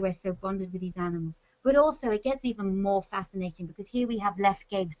reasons why we're so bonded with these animals. But also it gets even more fascinating because here we have left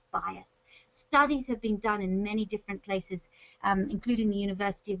gaze bias. Studies have been done in many different places, including the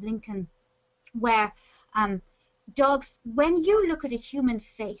University of Lincoln, where dogs, when you look at a human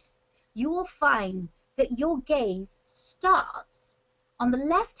face, you will find that your gaze starts on the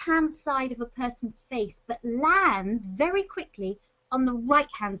left-hand side of a person's face but lands very quickly on the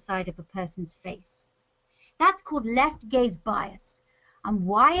right-hand side of a person's face. That's called left gaze bias. And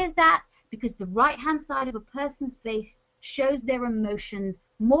why is that? Because the right-hand side of a person's face shows their emotions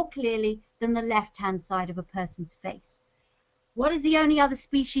more clearly than the left-hand side of a person's face. What is the only other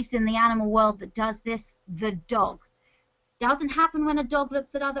species in the animal world that does this? The dog. Doesn't happen when a dog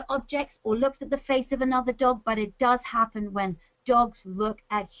looks at other objects or looks at the face of another dog, but it does happen when dogs look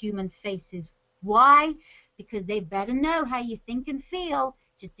at human faces. Why? Because they better know how you think and feel,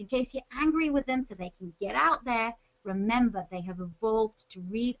 just in case you're angry with them so they can get out there. Remember, they have evolved to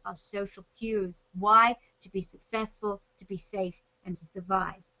read our social cues. Why? To be successful, to be safe, and to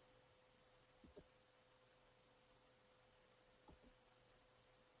survive.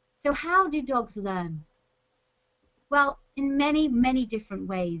 So how do dogs learn? Well, in many, many different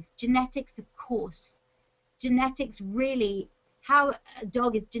ways. Genetics, of course. Genetics really, how a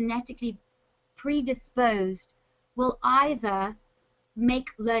dog is genetically predisposed will either make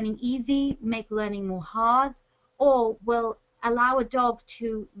learning easy, make learning more hard, or will allow a dog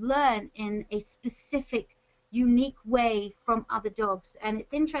to learn in a specific, unique way from other dogs. And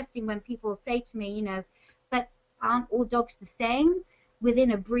it's interesting when people say to me, you know, but aren't all dogs the same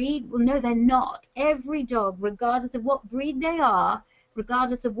within a breed? Well, no, they're not. Every dog, regardless of what breed they are,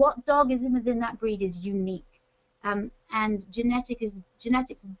 regardless of what dog is within that breed, is unique. And genetics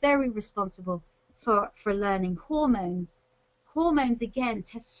is very responsible for learning. Hormones, again,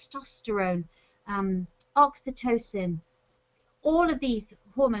 testosterone, oxytocin, all of these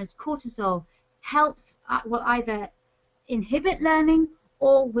hormones, cortisol, helps, will either inhibit learning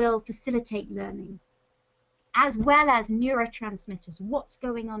or will facilitate learning, as well as neurotransmitters, what's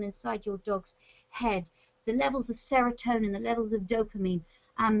going on inside your dog's head, the levels of serotonin, the levels of dopamine,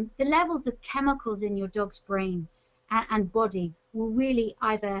 the levels of chemicals in your dog's brain and body will really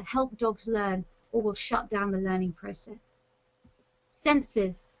either help dogs learn or will shut down the learning process.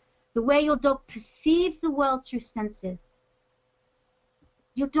 Senses, the way your dog perceives the world through senses.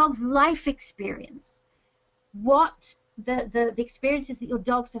 Your dog's life experience, what the experiences that your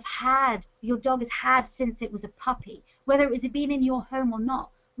dog has had since it was a puppy, whether it was being in your home or not,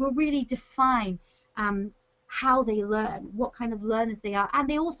 will really define how they learn, what kind of learners they are, and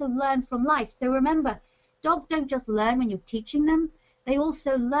they also learn from life. So remember, dogs don't just learn when you're teaching them, they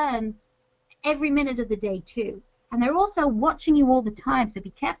also learn every minute of the day too. And they're also watching you all the time, so be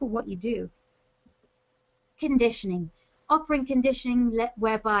careful what you do. Conditioning. Operant conditioning,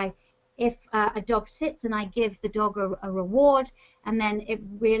 whereby if a dog sits and I give the dog a reward, and then it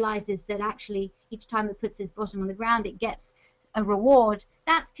realizes that actually each time it puts its bottom on the ground it gets a reward,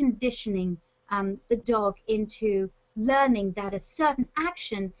 that's conditioning the dog into learning that a certain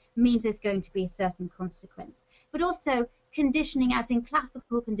action means there's going to be a certain consequence. But also conditioning as in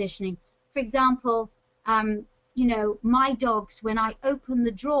classical conditioning. For example, you know, my dogs, when I open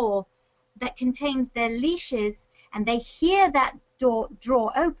the drawer that contains their leashes and they hear that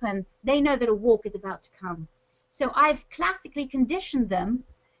drawer open, they know that a walk is about to come. So I've classically conditioned them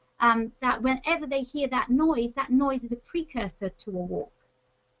that whenever they hear that noise is a precursor to a walk.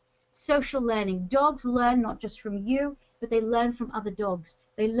 Social learning. Dogs learn not just from you, but they learn from other dogs.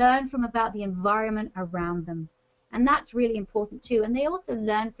 They learn from about the environment around them. And that's really important too. And they also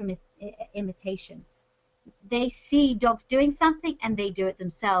learn from imitation. They see dogs doing something and they do it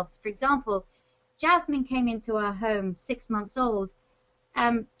themselves. For example, Jasmine came into our home 6 months old.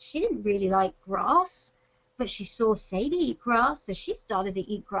 She didn't really like grass, but she saw Sadie eat grass, so she started to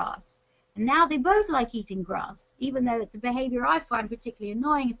eat grass. And now they both like eating grass, even though it's a behavior I find particularly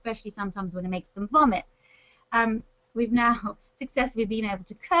annoying, especially sometimes when it makes them vomit. We've now successfully been able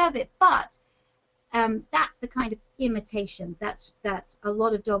to curb it, but That's the kind of imitation that a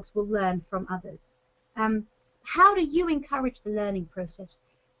lot of dogs will learn from others. How do you encourage the learning process?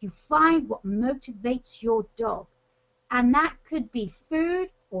 You find what motivates your dog, and that could be food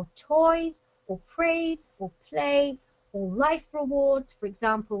or toys or praise or play or life rewards. For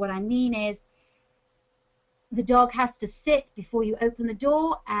example, what I mean is the dog has to sit before you open the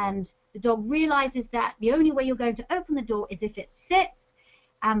door, and the dog realizes that the only way you're going to open the door is if it sits.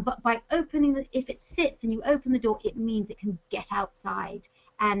 But by opening, if it sits and you open the door, it means it can get outside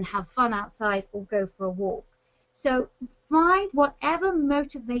and have fun outside or go for a walk. So find whatever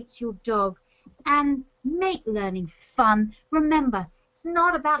motivates your dog and make learning fun. Remember, it's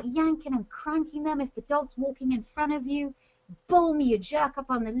not about yanking and cranking them. If the dog's walking in front of you, boom, you jerk up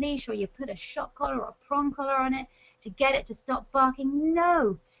on the leash, or you put a shock collar or a prong collar on it to get it to stop barking.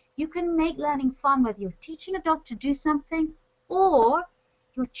 No, you can make learning fun whether you're teaching a dog to do something or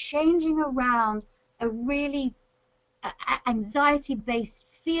you're changing around a really anxiety-based,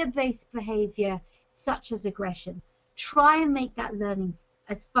 fear-based behavior such as aggression. Try and make that learning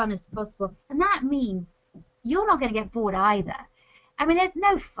as fun as possible, and that means you're not going to get bored either. I mean, there's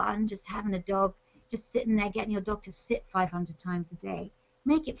no fun just having a dog just sitting there, getting your dog to sit 500 times a day.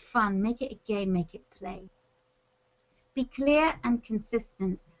 Make it fun, make it a game, make it play. Be clear and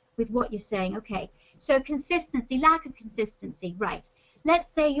consistent with what you're saying. Okay, so consistency, lack of consistency, right.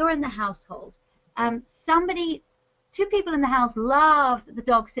 Let's say you're in the household. Two people in the house love that the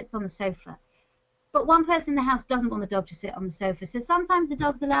dog sits on the sofa, but one person in the house doesn't want the dog to sit on the sofa. So sometimes the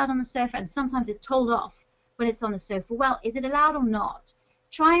dog's allowed on the sofa and sometimes it's told off when it's on the sofa. Well, is it allowed or not?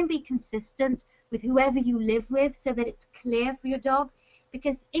 Try and be consistent with whoever you live with so that it's clear for your dog,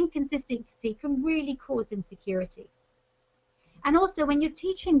 because inconsistency can really cause insecurity. And also when you're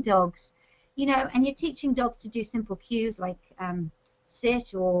teaching dogs, and you're teaching dogs to do simple cues like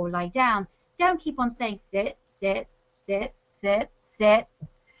sit or lie down, don't keep on saying sit, sit, sit, sit, sit,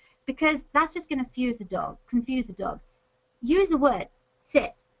 because that's just going to confuse the dog. Use a word,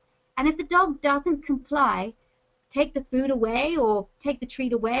 sit. And if the dog doesn't comply, take the food away or take the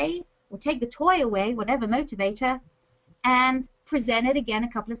treat away or take the toy away, whatever motivator, and present it again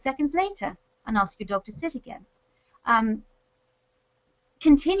a couple of seconds later and ask your dog to sit again.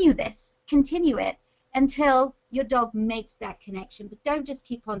 Continue it until your dog makes that connection, but don't just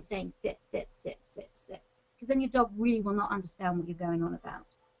keep on saying sit, sit, sit, sit, sit, because then your dog really will not understand what you're going on about.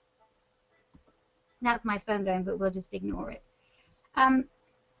 That's my phone going, but we'll just ignore it.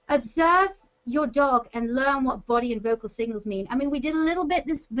 Observe your dog and learn what body and vocal signals mean. I mean, we did a little bit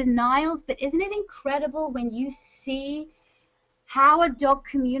this with Niles, but isn't it incredible when you see how a dog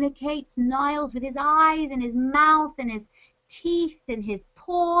communicates? Niles with his eyes and his mouth and his teeth and his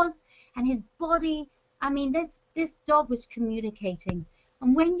paws and his body. I mean, this dog was communicating.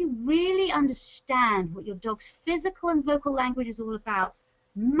 And when you really understand what your dog's physical and vocal language is all about,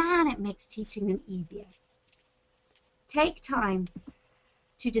 man, it makes teaching them easier. Take time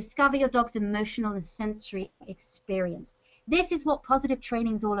to discover your dog's emotional and sensory experience. This is what positive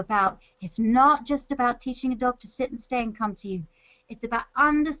training is all about. It's not just about teaching a dog to sit and stay and come to you. It's about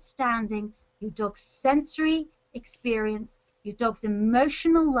understanding your dog's sensory experience, your dog's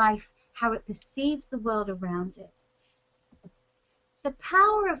emotional life, how it perceives the world around it. The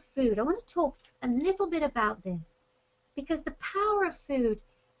power of food. I want to talk a little bit about this, because the power of food,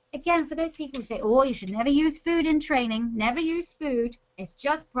 again, for those people who say, oh, you should never use food in training, never use food, it's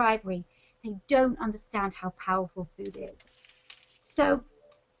just bribery, they don't understand how powerful food is. So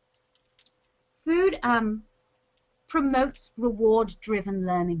food promotes reward-driven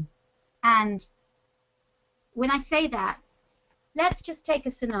learning. And when I say that, let's just take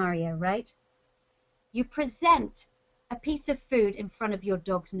a scenario, right? You present a piece of food in front of your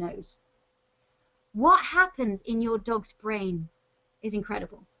dog's nose. What happens in your dog's brain is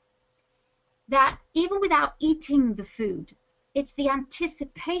incredible. That even without eating the food, it's the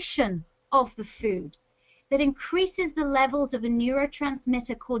anticipation of the food that increases the levels of a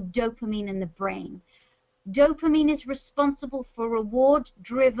neurotransmitter called dopamine in the brain. Dopamine is responsible for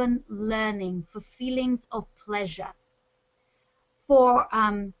reward-driven learning, for feelings of pleasure, for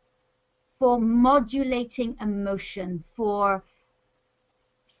modulating emotion, for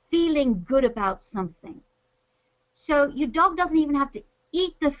feeling good about something. So your dog doesn't even have to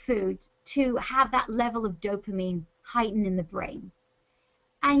eat the food to have that level of dopamine heightened in the brain.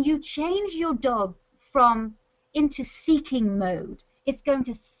 And you change your dog into seeking mode. It's going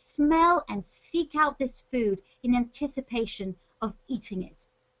to smell and seek out this food in anticipation of eating it.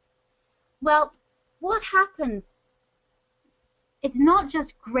 Well, what happens? It's not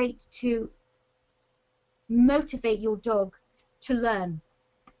just great to motivate your dog to learn.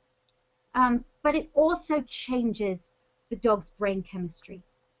 but it also changes the dog's brain chemistry.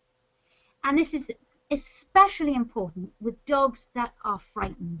 And this is especially important with dogs that are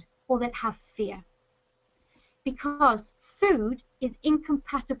frightened or that have fear, because food is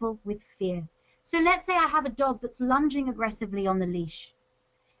incompatible with fear. So let's say I have a dog that's lunging aggressively on the leash,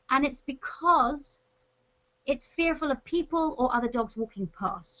 and it's because it's fearful of people or other dogs walking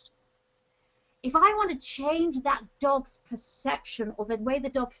past. If I want to change that dog's perception or the way the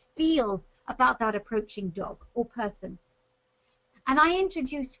dog feels about that approaching dog or person, and I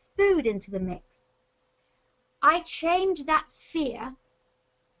introduce food into the mix, I change that fear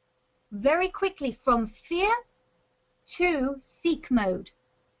very quickly from fear to seek mode.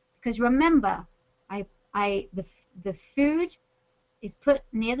 Because remember, the food is put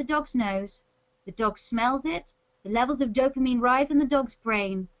near the dog's nose, the dog smells it, the levels of dopamine rise in the dog's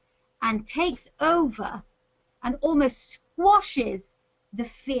brain and takes over and almost squashes the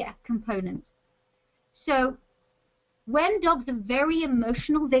fear component. So when dogs are very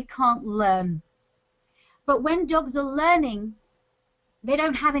emotional, they can't learn. But when dogs are learning, they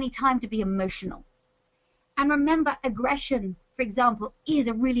don't have any time to be emotional. And remember, aggression, for example, is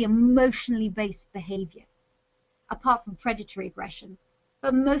a really emotionally based behavior, apart from predatory aggression.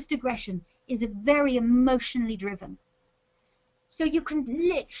 But most aggression is very emotionally driven. So you can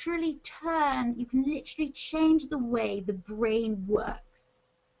literally change the way the brain works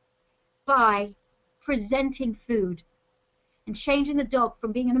by presenting food and changing the dog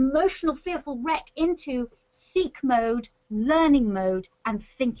from being an emotional, fearful wreck into seek mode, learning mode, and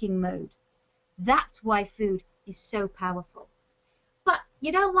thinking mode. That's why food is so powerful. But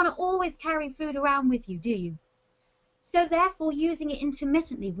you don't want to always carry food around with you, do you? So therefore, using it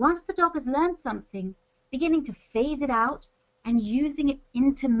intermittently. Once the dog has learned something, beginning to phase it out and using it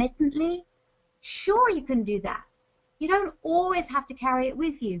intermittently, sure, you can do that. You don't always have to carry it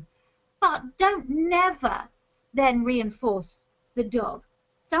with you. But don't never then reinforce the dog.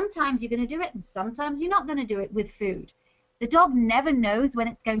 Sometimes you're going to do it and sometimes you're not going to do it with food. The dog never knows when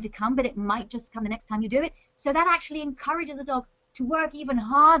it's going to come, but it might just come the next time you do it. So that actually encourages the dog to work even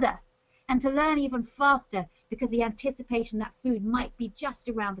harder and to learn even faster, because the anticipation that food might be just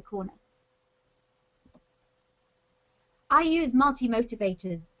around the corner. I use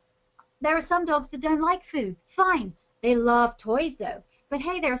multi-motivators. There are some dogs that don't like food. Fine. They love toys though. But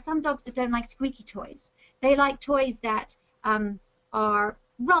hey, there are some dogs that don't like squeaky toys. They like toys that are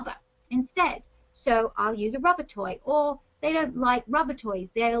rubber instead. So I'll use a rubber toy. Or they don't like rubber toys.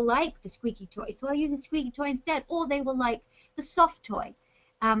 They'll like the squeaky toy. So I'll use a squeaky toy instead. Or they will like the soft toy.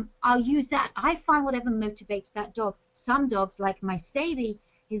 I'll use that. I find whatever motivates that dog. Some dogs, like my Sadie,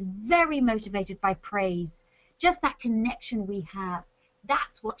 is very motivated by praise. Just that connection we have.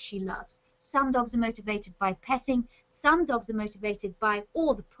 That's what she loves. Some dogs are motivated by petting. Some dogs are motivated by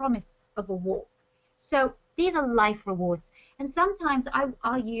the promise of a walk. So these are life rewards. And sometimes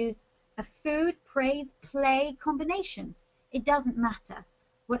I'll use a food, praise, play combination. It doesn't matter.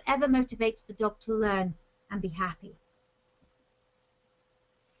 Whatever motivates the dog to learn and be happy.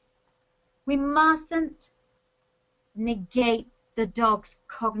 We mustn't negate the dog's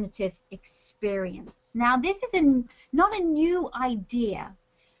cognitive experience. Now, this is not a new idea,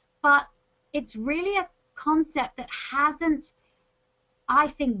 but it's really a concept that hasn't, I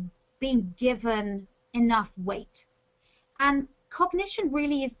think, been given enough weight. And cognition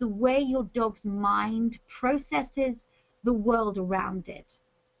really is the way your dog's mind processes the world around it.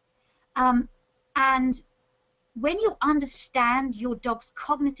 And when you understand your dog's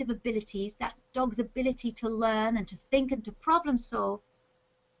cognitive abilities, that dog's ability to learn and to think and to problem solve,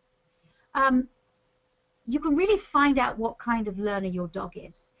 you can really find out what kind of learner your dog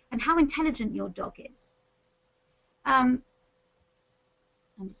is and how intelligent your dog is. I'm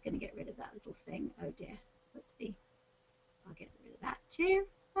just going to get rid of that little thing. Oh dear. Whoopsie. I'll get rid of that too.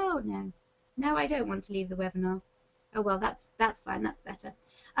 Oh no. No, I don't want to leave the webinar. Oh well, that's fine. That's better.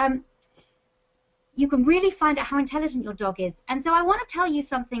 You can really find out how intelligent your dog is. And so I want to tell you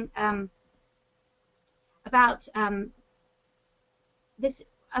something about this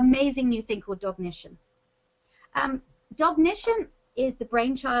amazing new thing called Dognition. Dognition is the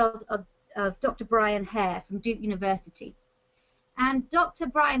brainchild of Dr. Brian Hare from Duke University. And Dr.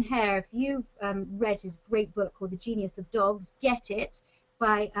 Brian Hare, if you've read his great book called The Genius of Dogs, get it,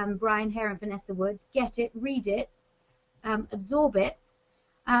 by Brian Hare and Vanessa Woods, get it, read it, absorb it.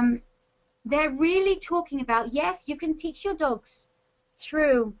 They're really talking about, yes, you can teach your dogs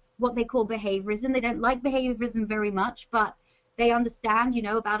through what they call behaviorism. They don't like behaviorism very much, but they understand, you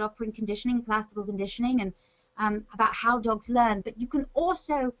know, about operant conditioning, classical conditioning, and about how dogs learn. But you can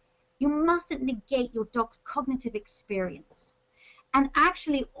also, you mustn't negate your dog's cognitive experience. And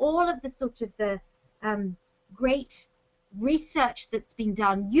actually, all of the sort of the great research that's been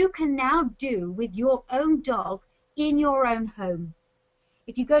done, you can now do with your own dog in your own home.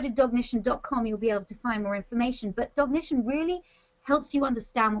 If you go to dognition.com, you'll be able to find more information. But Dognition really helps you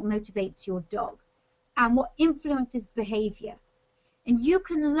understand what motivates your dog and what influences behavior. And you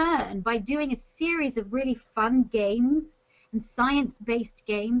can learn by doing a series of really fun games and science-based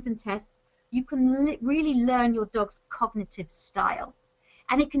games and tests. You can really learn your dog's cognitive style.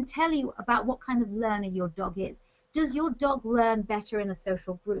 And it can tell you about what kind of learner your dog is. Does your dog learn better in a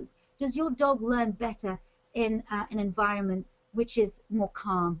social group? Does your dog learn better in an environment which is more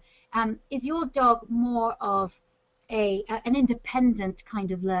calm? Is your dog more of an independent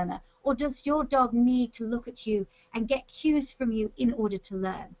kind of learner? Or does your dog need to look at you and get cues from you in order to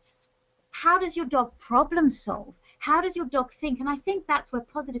learn? How does your dog problem solve? How does your dog think? And I think that's where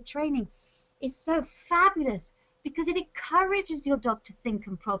positive training is so fabulous, because it encourages your dog to think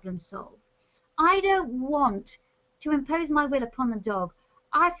and problem solve. I don't want to impose my will upon the dog.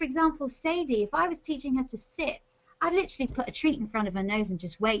 For example, Sadie, if I was teaching her to sit, I'd literally put a treat in front of her nose and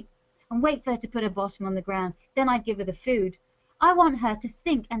just wait for her to put her bottom on the ground. Then I'd give her the food. I want her to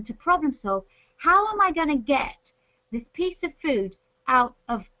think and to problem solve. How am I going to get this piece of food out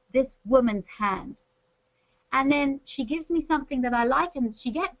of this woman's hand? And then she gives me something that I like and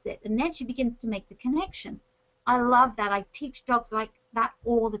she gets it, and then she begins to make the connection. I love that. I teach dogs like that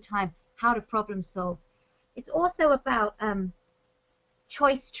all the time, how to problem solve. It's also about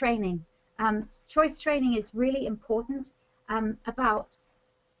choice training. Choice training is really important, about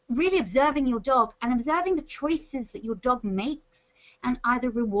really observing your dog and observing the choices that your dog makes, and either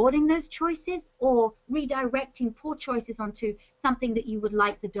rewarding those choices or redirecting poor choices onto something that you would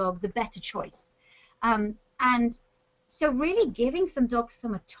like the dog, the better choice. And so really giving some dogs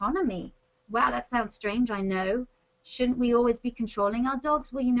some autonomy. Wow, that sounds strange, I know. Shouldn't we always be controlling our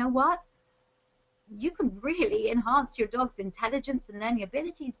dogs? Well, you know what? You can really enhance your dog's intelligence and learning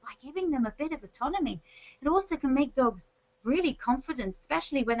abilities by giving them a bit of autonomy. It also can make dogs really confident,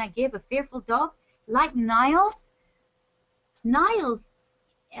 especially when I give a fearful dog like Niles. Niles,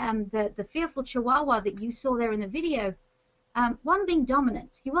 the fearful Chihuahua that you saw there in the video, wasn't being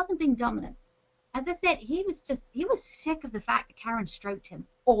dominant. He wasn't being dominant. As I said, he was sick of the fact that Karen stroked him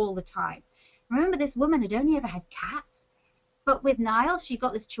all the time. Remember, this woman had only ever had cats, but with Niles, she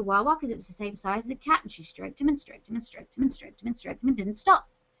got this Chihuahua because it was the same size as a cat, and she stroked him and stroked him and stroked him and stroked him and stroked him and didn't stop.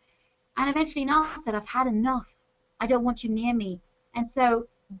 And eventually Niles said, I've had enough. I don't want you near me. And so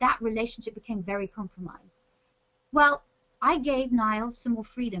that relationship became very compromised. Well, I gave Niles some more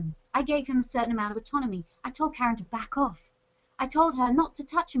freedom. I gave him a certain amount of autonomy. I told Karen to back off. I told her not to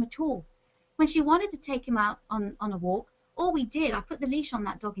touch him at all. When she wanted to take him out on a walk, all we did, I put the leash on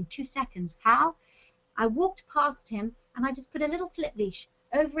that dog in 2 seconds. How? I walked past him and I just put a little flip leash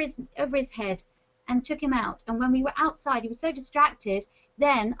over his head and took him out. And when we were outside, he was so distracted,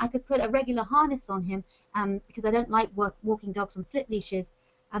 then I could put a regular harness on him, because I don't like walking dogs on slip leashes.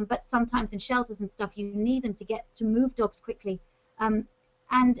 But sometimes in shelters and stuff, you need them to move dogs quickly. And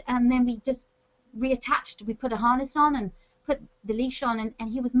then we just reattached. We put a harness on and put the leash on, and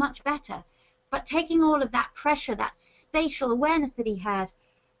he was much better. But taking all of that pressure, that spatial awareness that he had,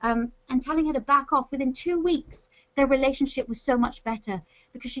 and telling her to back off, within 2 weeks, their relationship was so much better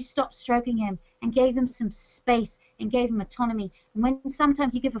because she stopped stroking him and gave him some space and gave him autonomy. And when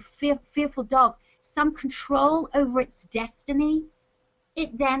sometimes you give a fearful dog some control over its destiny,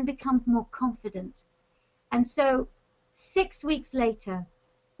 it then becomes more confident. And so 6 weeks later,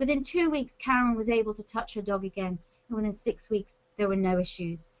 within 2 weeks, Karen was able to touch her dog again. And within 6 weeks, there were no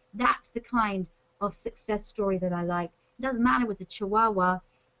issues. That's the kind of success story that I like. It doesn't matter with a Chihuahua.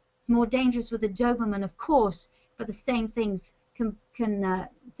 It's more dangerous with a Doberman, of course, but the same things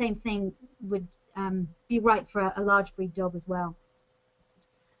same thing would be right for a large breed dog as well.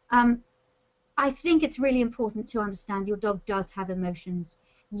 I think it's really important to understand your dog does have emotions.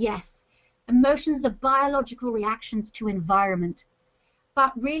 Yes, emotions are biological reactions to environment,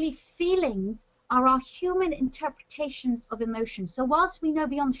 but really feelings are our human interpretations of emotions. So whilst we know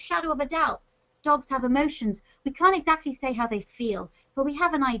beyond the shadow of a doubt dogs have emotions, we can't exactly say how they feel, but we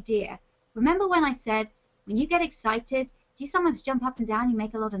have an idea. Remember when I said, when you get excited, do you sometimes jump up and down, you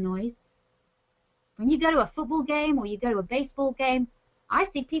make a lot of noise? When you go to a football game or you go to a baseball game, I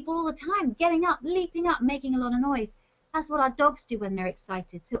see people all the time getting up, leaping up, making a lot of noise. That's what our dogs do when they're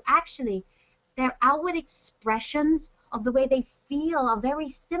excited. So actually, their outward expressions of the way they feel are very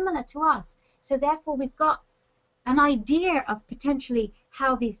similar to us. So therefore, we've got an idea of potentially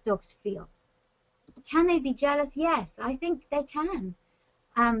how these dogs feel. Can they be jealous? Yes, I think they can.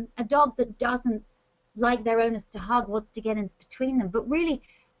 A dog that doesn't like their owners to hug, wants to get in between them. But really,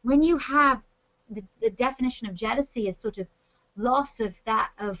 when you have the definition of jealousy as sort of loss of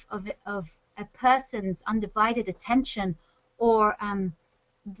that of a person's undivided attention, or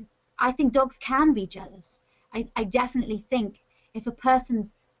I think dogs can be jealous. I definitely think if a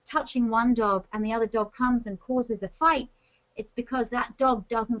person's touching one dog and the other dog comes and causes a fight, it's because that dog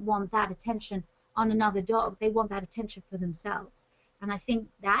doesn't want that attention on another dog. They want that attention for themselves. And I think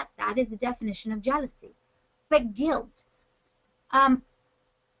that is the definition of jealousy. But guilt,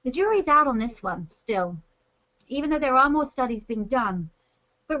 the jury's out on this one still, even though there are more studies being done.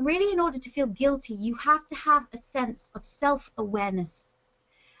 But really, in order to feel guilty, you have to have a sense of self-awareness.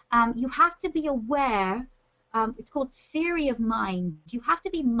 You have to be aware. It's called theory of mind. You have to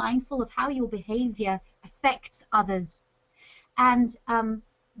be mindful of how your behavior affects others. And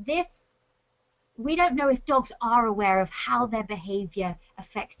we don't know if dogs are aware of how their behavior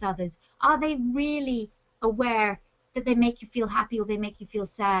affects others. Are they really aware that they make you feel happy or they make you feel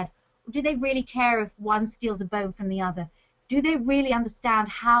sad? Or do they really care if one steals a bone from the other? Do they really understand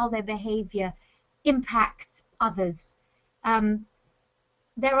how their behavior impacts others?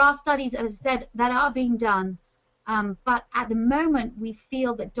 There are studies, as I said, that are being done, but at the moment we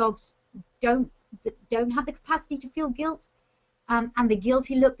feel that dogs don't have the capacity to feel guilt. And the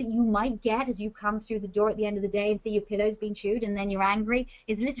guilty look that you might get as you come through the door at the end of the day and see your pillow's been chewed and then you're angry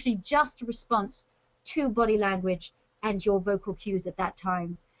is literally just a response to body language and your vocal cues at that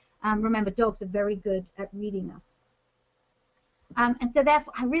time. Remember, dogs are very good at reading us. And so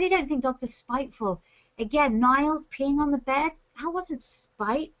therefore, I really don't think dogs are spiteful. Again, Niles peeing on the bed, that wasn't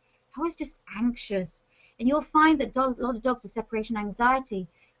spite. That was just anxious. And you'll find that a lot of dogs with separation anxiety,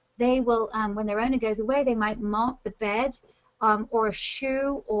 they will, when their owner goes away, they might mark the bed or a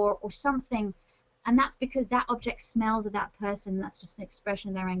shoe or something, and that's because that object smells of that person. That's just an expression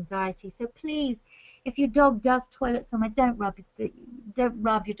of their anxiety. So please, if your dog does toilet somewhere, don't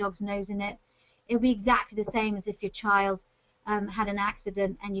rub your dog's nose in it. It'll be exactly the same as if your child had an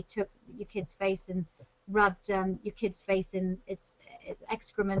accident and you took your kid's face and rubbed your kid's face in its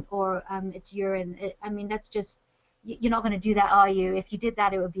excrement or its urine. I mean, that's just, you're not going to do that, are you? If you did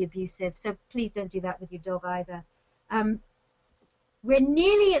that, it would be abusive. So please don't do that with your dog either. We're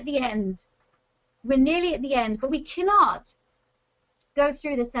nearly at the end. We're nearly at the end, but we cannot go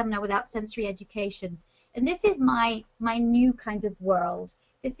through the seminar without sensory education. And this is my new kind of world.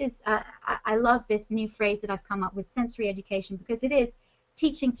 This is, I love this new phrase that I've come up with, sensory education, because it is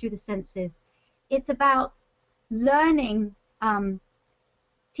teaching through the senses. It's about learning,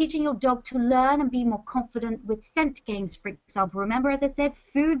 teaching your dog to learn and be more confident with scent games, for example. Remember, as I said,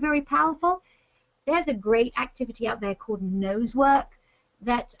 food, very powerful. There's a great activity out there called nose work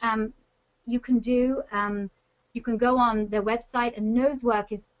that you can do. You can go on their website, and nose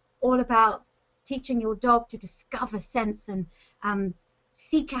work is all about teaching your dog to discover scents and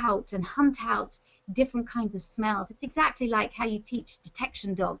seek out and hunt out different kinds of smells. It's exactly like how you teach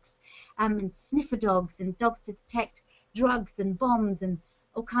detection dogs and sniffer dogs and dogs to detect drugs and bombs and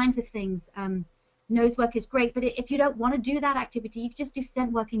all kinds of things. Nose work is great, but if you don't want to do that activity, you can just do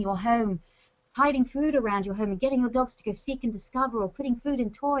scent work in your home, hiding food around your home and getting your dogs to go seek and discover, or putting food in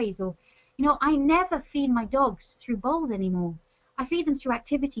toys. Or, you know, I never feed my dogs through bowls anymore. I feed them through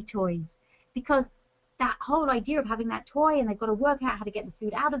activity toys, because that whole idea of having that toy and they've got to work out how to get the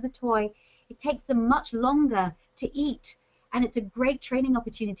food out of the toy, it takes them much longer to eat, and it's a great training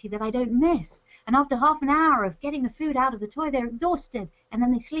opportunity that I don't miss. And after half an hour of getting the food out of the toy, they're exhausted and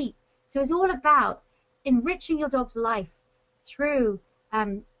then they sleep. So it's all about enriching your dog's life through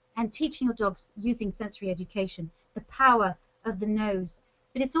and teaching your dogs using sensory education, the power of the nose.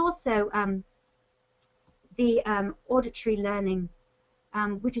 But it's also the auditory learning,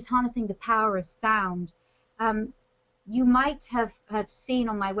 which is harnessing the power of sound. You might have seen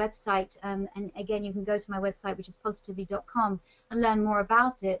on my website, and again you can go to my website, which is positively.com, and learn more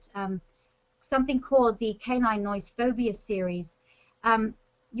about it, something called the Canine Noise Phobia series.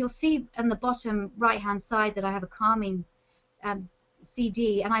 You'll see on the bottom right-hand side that I have a calming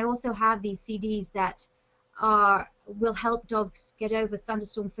CD, and I also have these CDs that will help dogs get over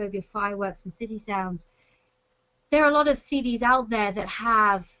thunderstorm phobia, fireworks, and city sounds. There are a lot of CDs out there that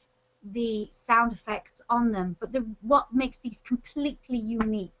have the sound effects on them, but what makes these completely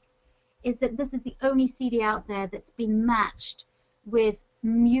unique is that this is the only CD out there that's been matched with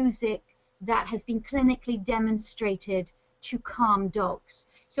music that has been clinically demonstrated to calm dogs.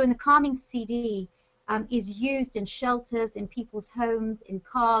 So in the calming CD is used in shelters, in people's homes, in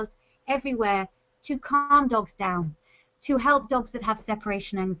cars, everywhere, to calm dogs down, to help dogs that have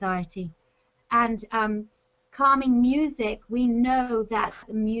separation anxiety. And calming music, we know that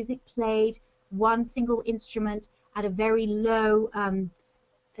the music played one single instrument at a very low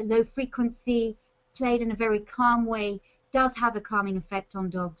frequency, played in a very calm way, does have a calming effect on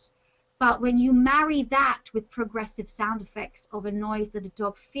dogs. But when you marry that with progressive sound effects of a noise that a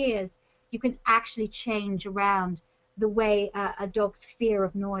dog fears, you can actually change around the way a dog's fear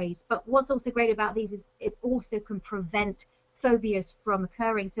of noise. But what's also great about these is it also can prevent phobias from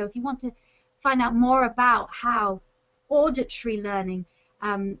occurring. So if you want to find out more about how auditory learning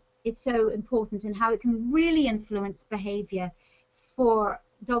is so important and how it can really influence behavior for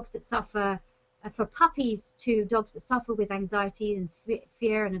dogs that suffer, for puppies to dogs that suffer with anxiety and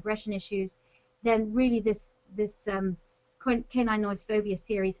fear and aggression issues, then really this canine noise phobia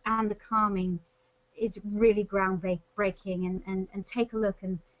series and the calming is really groundbreaking, and take a look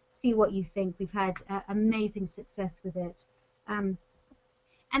and see what you think. We've had amazing success with it. And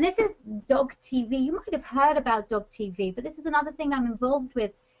this is Dog TV. You might have heard about Dog TV, but this is another thing I'm involved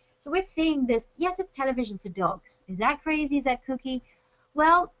with. So we're seeing this. Yes, it's television for dogs. Is that crazy? Is that kooky?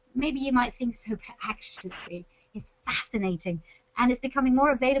 Well, maybe you might think so, but actually it's fascinating. And it's becoming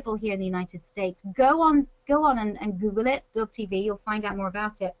more available here in the United States. Go on and Google it, Dog TV. You'll find out more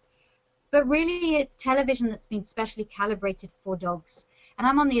about it. But really, it's television that's been specially calibrated for dogs. And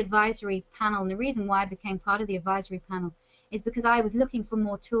I'm on the advisory panel, and the reason why I became part of the advisory panel is because I was looking for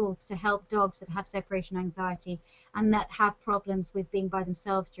more tools to help dogs that have separation anxiety and that have problems with being by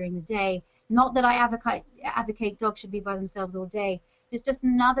themselves during the day. Not that I advocate dogs should be by themselves all day. It's just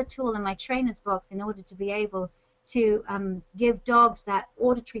another tool in my trainer's box in order to be able to give dogs that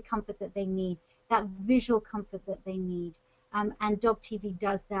auditory comfort that they need, that visual comfort that they need. And Dog TV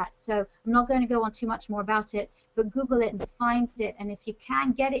does that. So I'm not going to go on too much more about it, but Google it and find it. And if you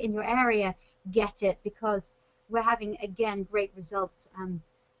can get it in your area, get it, because we're having, again, great results.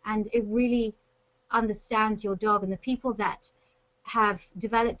 And it really understands your dog. And the people that have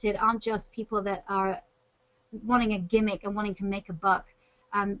developed it aren't just people that are wanting a gimmick and wanting to make a buck.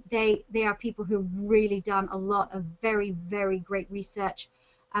 They are people who've really done a lot of very, very great research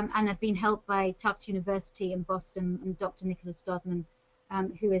and have been helped by Tufts University in Boston and Dr. Nicholas Dodman,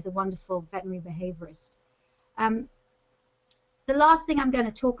 who is a wonderful veterinary behaviorist. The last thing I'm going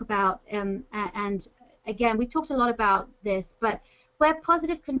to talk about, and again, we talked a lot about this, but where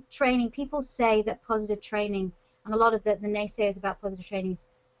positive training, people say that positive training, and a lot of the naysayers about positive training,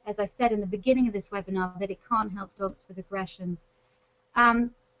 as I said in the beginning of this webinar, that it can't help dogs with aggression.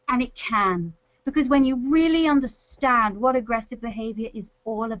 And it can, because when you really understand what aggressive behavior is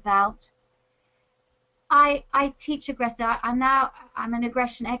all about, I teach aggression. I'm an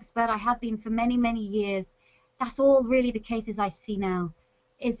aggression expert. I have been for many, many years. That's all really the cases I see now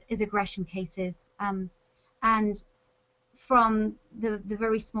is aggression cases, and from the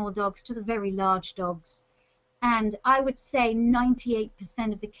very small dogs to the very large dogs. And I would say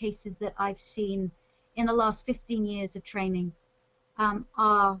 98% of the cases that I've seen in the last 15 years of training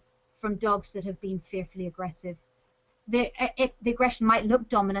are from dogs that have been fearfully aggressive. The aggression might look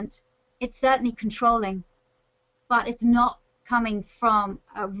dominant. It's certainly controlling, but it's not coming from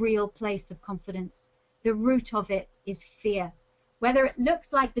a real place of confidence. The root of it is fear. Whether it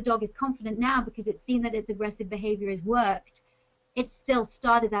looks like the dog is confident now because it's seen that its aggressive behavior has worked, it still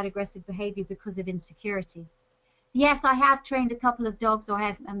started that aggressive behavior because of insecurity. Yes, I have trained a couple of dogs, or I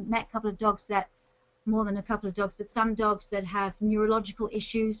have met a couple of dogs that, more than a couple of dogs, but some dogs that have neurological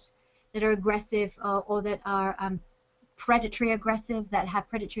issues, that are aggressive, or that are predatory aggressive, that have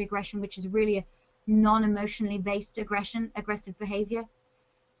predatory aggression, which is really a non-emotionally based aggressive behavior.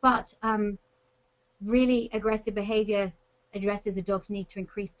 But really aggressive behavior addresses a dog's need to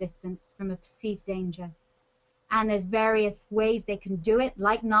increase distance from a perceived danger. And there's various ways they can do it,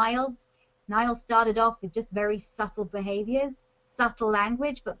 like Niles. Niles started off with just very subtle behaviors, subtle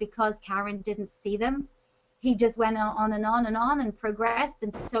language, but because Karen didn't see them, he just went on and on and on and progressed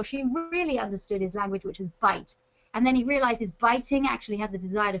until she really understood his language, which was bite. And then he realized his biting actually had the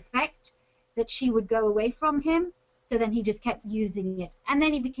desired effect, that she would go away from him, so then he just kept using it. And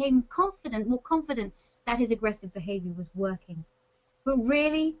then he became confident, more confident, that his aggressive behavior was working. But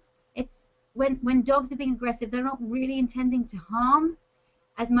really, it's when dogs are being aggressive, they're not really intending to harm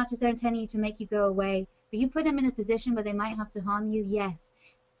as much as they're intending to make you go away. But you put them in a position where they might have to harm you, yes.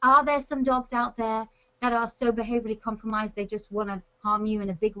 Are there some dogs out there that are so behaviorally compromised they just want to harm you in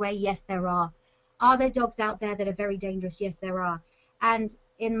a big way? Yes, there are. Are there dogs out there that are very dangerous? Yes, there are. And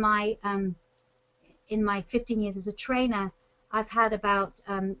in my 15 years as a trainer, I've had about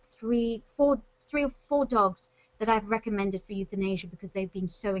 3 or 4 dogs that I've recommended for euthanasia because they've been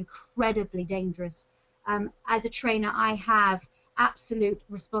so incredibly dangerous. As a trainer, I have absolute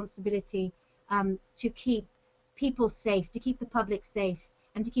responsibility to keep people safe, to keep the public safe,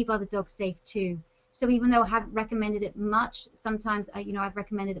 and to keep other dogs safe too. So even though I haven't recommended it much, sometimes I've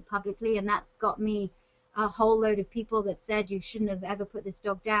recommended it publicly, and that's got me a whole load of people that said you shouldn't have ever put this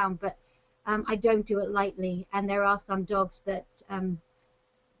dog down. But I don't do it lightly, and there are some dogs that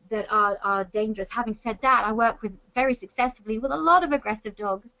are dangerous. Having said that, I work very successfully with a lot of aggressive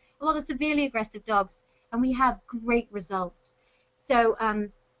dogs, a lot of severely aggressive dogs, and we have great results. So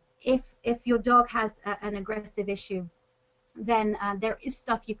if your dog has an aggressive issue, then there is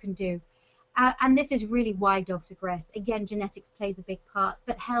stuff you can do. And this is really why dogs aggress. Again, genetics plays a big part,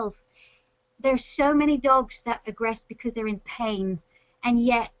 but health. There's so many dogs that aggress because they're in pain, and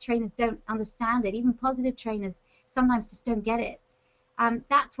yet trainers don't understand it. Even positive trainers sometimes just don't get it.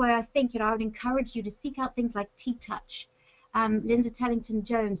 That's why I think I would encourage you to seek out things like T-Touch. Linda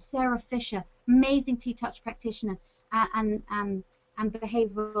Tellington-Jones, Sarah Fisher, amazing T-Touch practitioner, and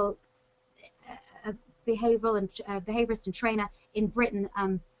behavioral and behaviorist and trainer in Britain.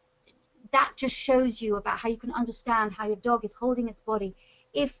 That just shows you about how you can understand how your dog is holding its body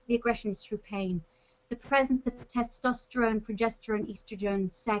if the aggression is through pain. The presence of testosterone, progesterone,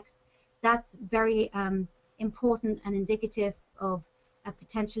 estrogen, sex, that's very important and indicative of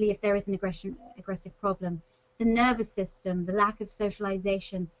potentially if there is an aggressive problem. The nervous system, the lack of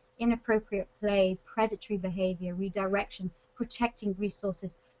socialization, inappropriate play, predatory behavior, redirection, protecting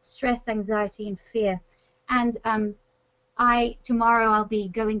resources, stress, anxiety, and fear. And tomorrow I'll be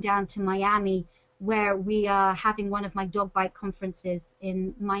going down to Miami, where we are having one of my dog bite conferences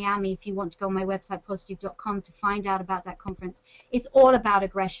in Miami. If you want to go on my website, positive.com, to find out about that conference. It's all about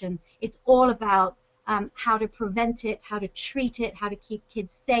aggression. It's all about how to prevent it, how to treat it, how to keep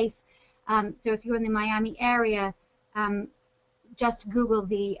kids safe. So if you're in the Miami area, just Google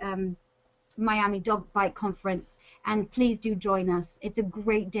the Miami Dog Bite Conference, and please do join us. It's a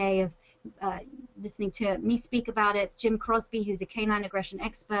great day of listening to me speak about it, Jim Crosby, who's a canine aggression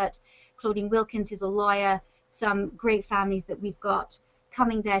expert, Claudine Wilkins, who's a lawyer, some great families that we've got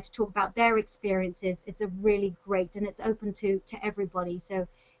coming there to talk about their experiences. It's a really great, and it's open to everybody. So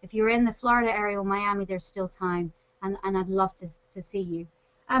if you're in the Florida area or Miami, there's still time, and I'd love to see you.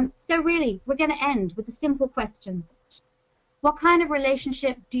 So really, we're going to end with a simple question. What kind of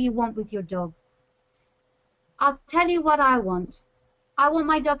relationship do you want with your dog? I'll tell you what I want. I want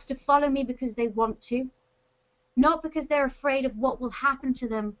my dogs to follow me because they want to, not because they're afraid of what will happen to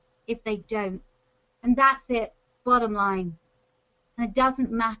them if they don't. And that's it, bottom line. And it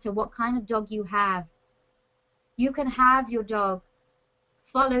doesn't matter what kind of dog you have. You can have your dog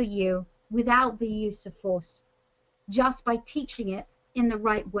follow you without the use of force, just by teaching it in the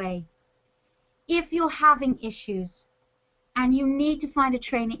right way. If you're having issues and you need to find a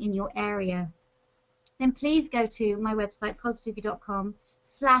trainer in your area, then please go to my website,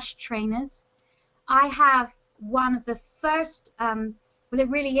 positivity.com/trainers. I have one of the first, well, it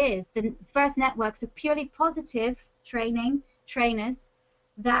really is, the first networks of purely positive trainers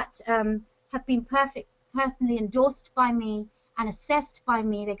that have been personally endorsed by me and assessed by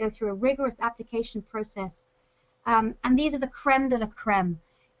me. They go through a rigorous application process. And these are the creme de la creme.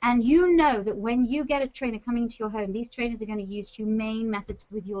 And you know that when you get a trainer coming into your home, these trainers are going to use humane methods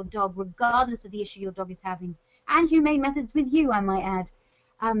with your dog, regardless of the issue your dog is having. And humane methods with you, I might add.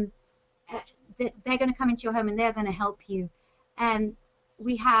 They're going to come into your home and they're going to help you. And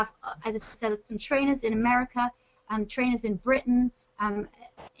we have, as I said, some trainers in America, trainers in Britain,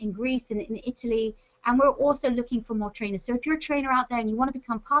 in Greece, and in Italy. And we're also looking for more trainers. So if you're a trainer out there and you want to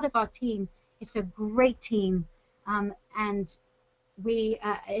become part of our team, it's a great team. And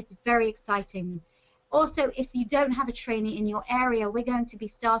it's very exciting. Also, if you don't have a trainer in your area, we're going to be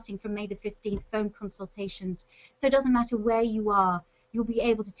starting from May the 15th phone consultations. So it doesn't matter where you are, you'll be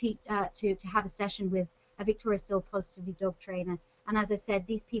able to have a session with a Victoria Still Positively dog trainer. And as I said,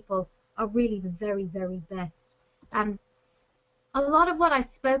 these people are really the very, very best. A lot of what I've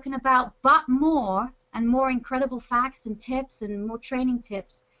spoken about, but more, and more incredible facts and tips and more training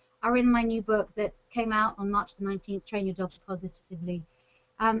tips, are in my new book that came out on March the 19th, Train Your Dog Positively.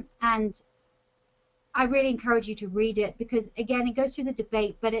 And I really encourage you to read it because, again, it goes through the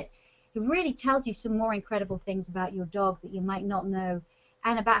debate, but it really tells you some more incredible things about your dog that you might not know,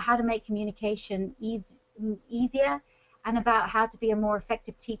 and about how to make communication easier, and about how to be a more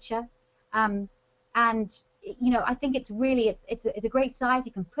effective teacher. And, you know, I think it's really, it's a great size.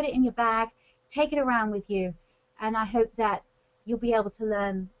 You can put it in your bag, take it around with you, and I hope that you'll be able to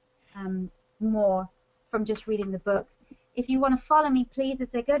learn more from just reading the book. If you want to follow me, please,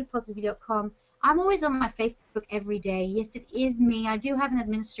 as I go to positivity.com. I'm always on my Facebook every day. Yes, it is me. I do have an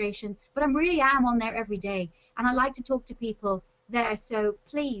administration, but I really am on there every day. And I like to talk to people there, so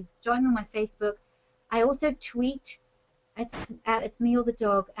please join me on my Facebook. I also tweet It's me or the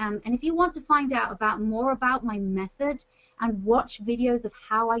dog. And if you want to find out more about my method and watch videos of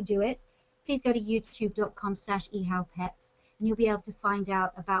how I do it, please go to youtube.com/ehowpets, and you'll be able to find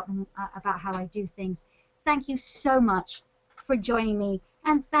out about how I do things. Thank you so much for joining me,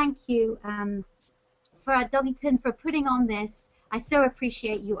 and thank you for Dogington for putting on this. I so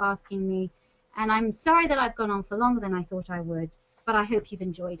appreciate you asking me, and I'm sorry that I've gone on for longer than I thought I would, but I hope you've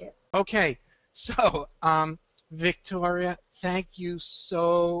enjoyed it. Okay, so Victoria, thank you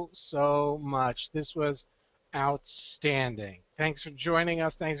so much. This was outstanding. Thanks for joining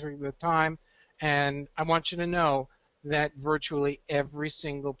us. Thanks for the time. And I want you to know that virtually every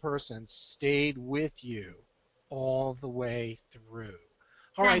single person stayed with you all the way through.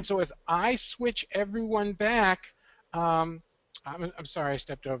 All right, so as I switch everyone back, I'm sorry I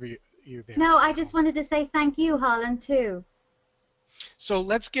stepped over you there. No, I just wanted to say thank you, Harlan, too. So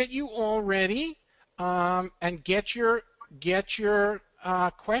let's get you all ready and get your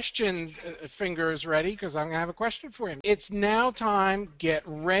question fingers ready, because I'm going to have a question for you. It's now time. Get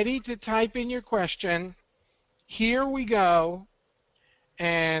ready to type in your question. Here we go.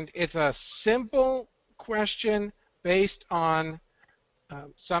 And it's a simple question based on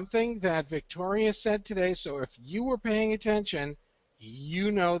something that Victoria said today. So if you were paying attention,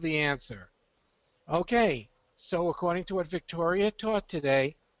 you know the answer. Okay, so according to what Victoria taught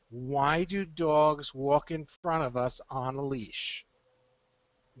today, why do dogs walk in front of us on a leash?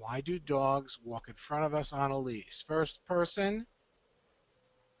 Why do dogs walk in front of us on a leash? First person.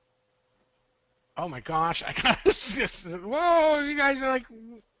 Oh my gosh, I got this. Whoa, you guys are like,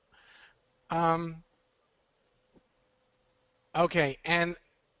 okay, and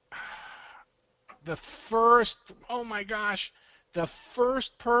the first, oh my gosh, the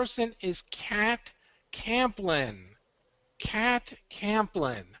first person is Kat Camplin. Kat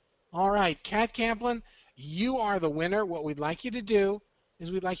Camplin. All right, Kat Camplin, you are the winner. What we'd like you to do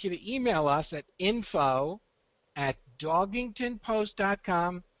is we'd like you to email us at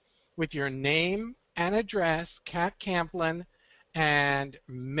info@dogingtonpost.com with your name and address, Kat Camplin, and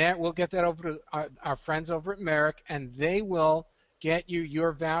we'll get that over to our friends over at Merrick, and they will get you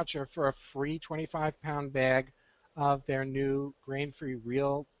your voucher for a free 25-pound bag of their new grain-free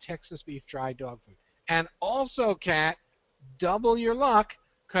real Texas beef dry dog food. And also, Kat, double your luck,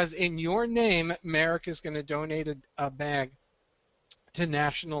 because in your name, Merrick is going to donate a bag to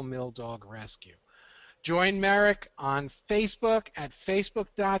National Mill Dog Rescue. Join Merrick on Facebook at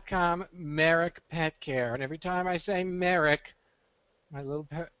facebook.com Merrick Pet Care. And every time I say Merrick, my little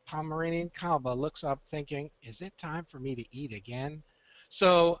Pomeranian Kalba looks up thinking, is it time for me to eat again?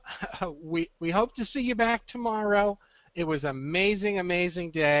 So we hope to see you back tomorrow. It was an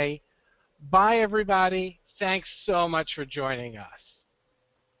amazing day. Bye, everybody. Thanks so much for joining us.